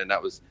Australia, and then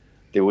that was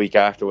the week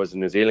after was the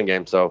New Zealand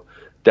game. So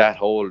that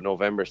whole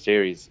November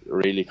series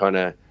really kind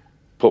of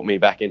put me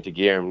back into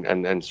gear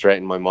and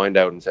straightened my mind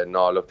out and said,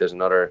 no, look,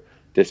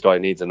 this guy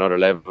needs another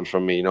level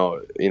from me. You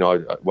know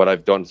what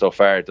I've done so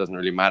far, it doesn't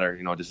really matter.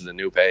 You know, this is a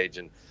new page,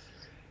 and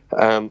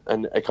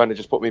And it kind of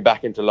just put me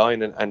back into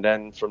line, and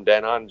then from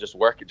then on, just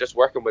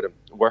working with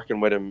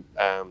him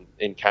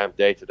in camp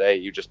day to day.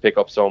 You just pick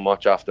up so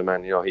much off the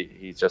man. You know,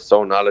 he's just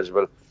so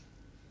knowledgeable.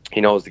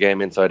 He knows the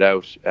game inside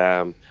out.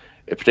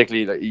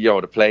 Particularly, you know,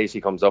 the plays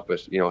he comes up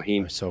with. You know, he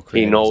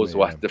knows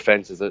what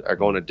defenses are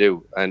going to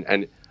do,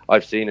 and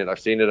I've seen it. I've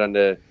seen it on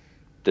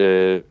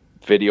the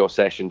video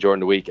session during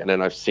the week, and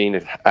then I've seen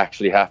it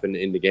actually happen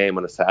in the game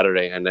on a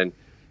Saturday, and then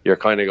you're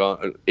kind of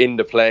going in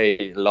the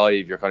play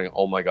live. You're kind of,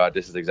 oh my God,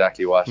 this is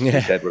exactly what he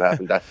said would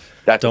happen.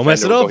 That don't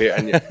mess it up. Here.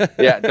 And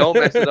don't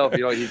mess it up.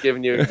 You know, he's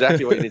giving you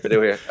exactly what you need to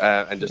do here,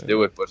 and just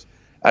do it. But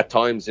at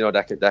times, you know,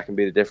 that can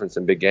be the difference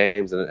in big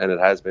games, and it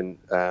has been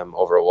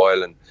over a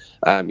while.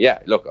 And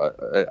look,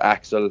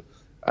 Axel,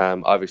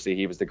 obviously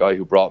he was the guy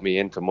who brought me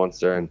into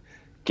Munster and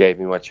gave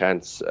me my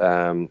chance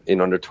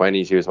in under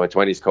 20s. He was my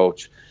 20s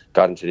coach.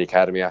 Got into the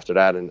academy after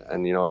that, and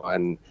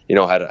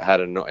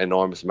had an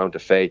enormous amount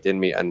of faith in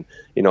me. And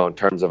you know, in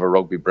terms of a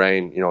rugby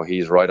brain, you know,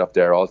 he's right up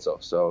there also.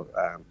 So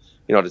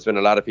you know, there's been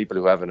a lot of people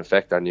who have an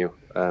effect on you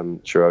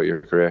throughout your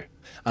career.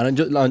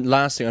 And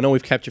last thing, I know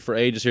we've kept you for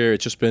ages here.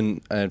 It's just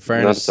been, in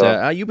fairness,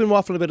 you've been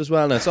waffling a bit as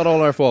well now. It's not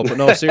all our fault, but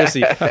no,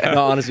 seriously,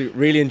 no, honestly,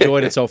 really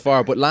enjoyed it so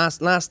far. But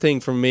last thing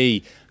from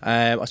me,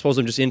 I suppose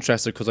I'm just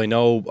interested because I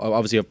know,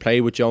 obviously, I've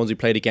played with Jonesy,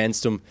 played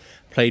against him,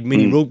 played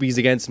mini rugbies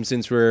against him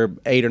since we were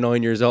 8 or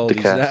 9 years old.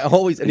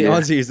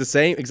 Honestly, he's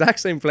the exact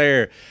same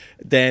player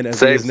then as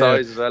he is now.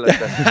 Same size as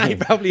well. He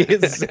probably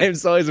is the same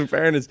size, in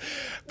fairness.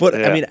 But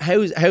I mean,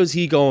 how's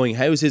he going?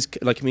 How's his,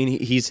 like, I mean,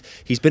 he's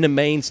been a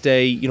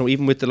mainstay, you know,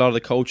 even with a lot of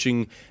the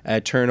coaching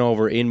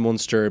turnover in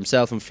Munster,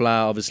 himself and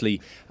Fla, obviously.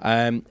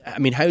 I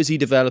mean, how's he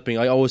developing?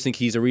 I always think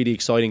he's a really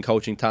exciting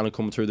coaching talent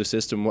coming through the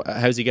system.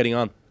 How's he getting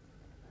on?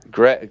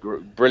 Great,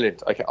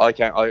 brilliant. I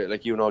can't,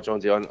 like, you know,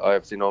 Jonesy, I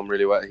obviously know him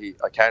really well.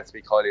 I can't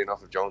speak highly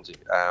enough of Jonesy.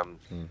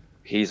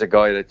 He's a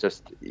guy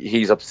that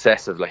he's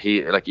obsessive.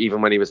 Like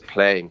even when he was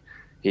playing,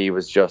 he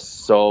was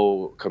just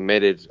so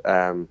committed.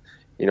 You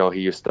know,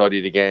 he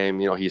studied the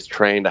game. You know, he's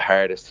trained the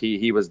hardest.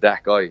 He was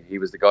that guy. He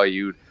was the guy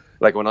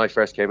like when I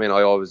first came in.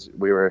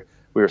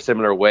 We were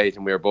similar weight,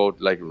 and we were both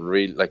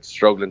really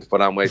struggling to put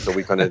on weight. So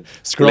we kind of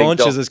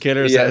scrunches, as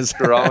Killer says.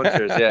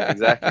 Scrunches, yeah,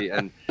 exactly.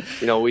 And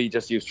you know, we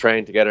just used to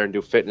train together and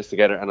do fitness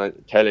together. And I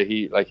tell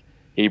you,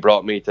 he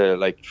brought me to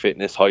like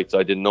fitness heights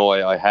I didn't know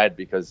I had,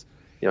 because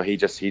you know,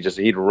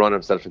 he'd run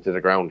himself into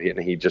the ground, and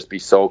he'd just be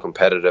so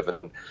competitive.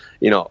 And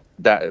you know,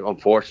 that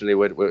unfortunately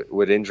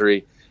with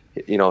injury,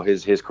 you know,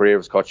 his career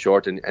was cut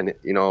short, and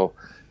you know,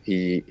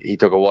 he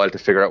took a while to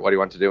figure out what he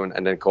wanted to do,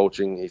 and then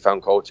coaching, he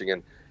found coaching,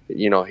 and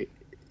you know,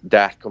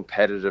 that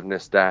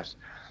competitiveness,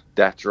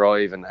 that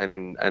drive,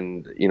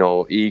 and you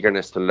know,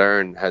 eagerness to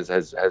learn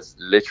has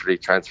literally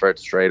transferred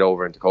straight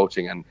over into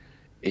coaching. And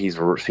he's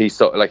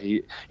so, like,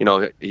 he, you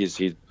know,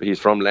 he's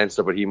from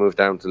Leinster, but he moved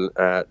down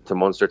to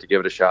Munster to give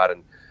it a shot,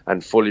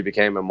 and fully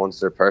became a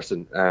Munster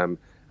person. And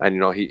you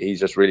know, he's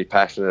just really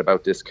passionate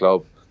about this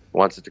club,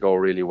 wants it to go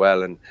really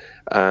well, and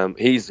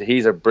he's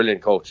a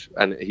brilliant coach,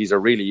 and he's a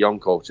really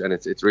young coach, and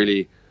it's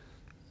really,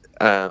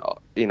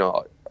 you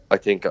know, I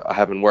think,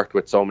 having worked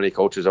with so many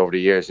coaches over the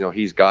years, you know,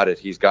 he's got it.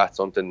 He's got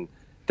something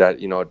that,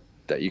 you know,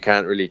 that you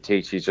can't really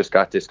teach. He's just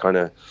got this kind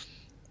of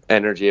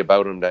energy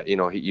about him that, you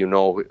know,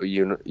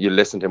 you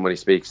listen to him when he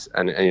speaks,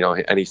 and you know,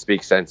 and he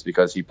speaks sense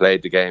because he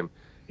played the game.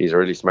 He's a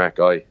really smart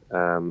guy,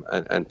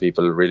 and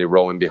people really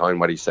rowing behind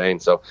what he's saying.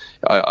 So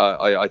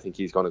I think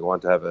he's going to go on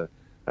to have an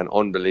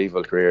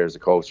unbelievable career as a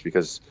coach,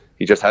 because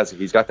he's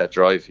got that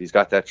drive. He's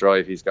got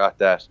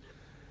that.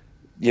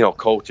 You know,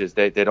 coaches,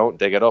 they get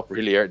up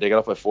really early. They get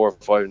up at 4 or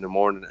 5 in the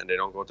morning, and they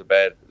don't go to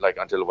bed like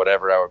until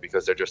whatever hour,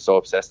 because they're just so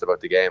obsessed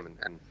about the game.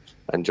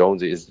 And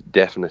Jonesy is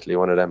definitely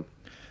one of them.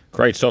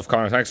 Great stuff,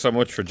 Conor. Thanks so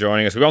much for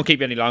joining us. We won't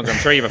keep you any longer. I'm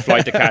sure you have a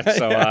flight to catch,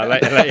 so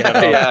let you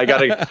know. Yeah, I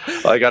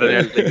got an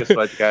early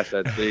flight to catch.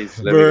 Then please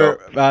let me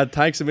go.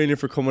 Thanks a million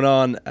for coming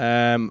on.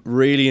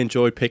 Really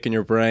enjoyed picking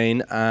your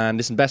brain, and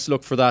listen, best of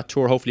luck for that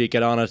tour. Hopefully you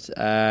get on it.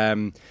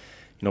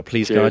 You know,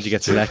 please God, you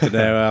get selected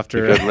now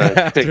after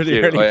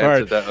the early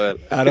part.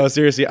 I know,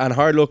 seriously. And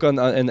hard luck in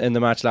the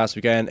match last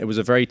weekend. It was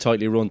a very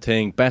tightly run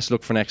thing. Best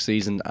luck for next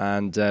season,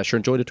 and sure,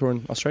 enjoy the tour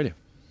in Australia.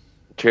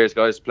 Cheers,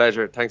 guys.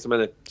 Pleasure. Thanks a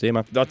million. See you,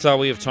 man. That's all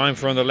we have time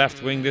for on the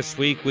Left Wing this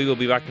week. We will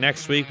be back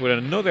next week with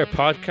another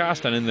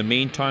podcast, and in the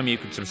meantime, you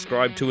can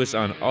subscribe to us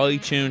on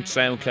iTunes,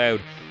 SoundCloud,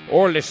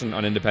 or listen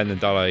on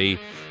independent.ie.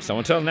 So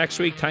until next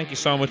week, thank you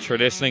so much for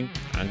listening,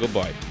 and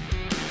goodbye.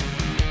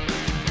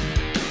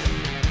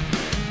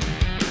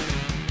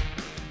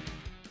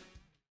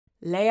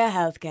 Leia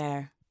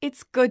Healthcare.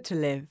 It's good to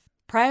live.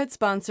 Proud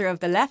sponsor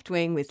of The Left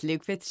Wing with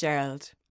Luke Fitzgerald.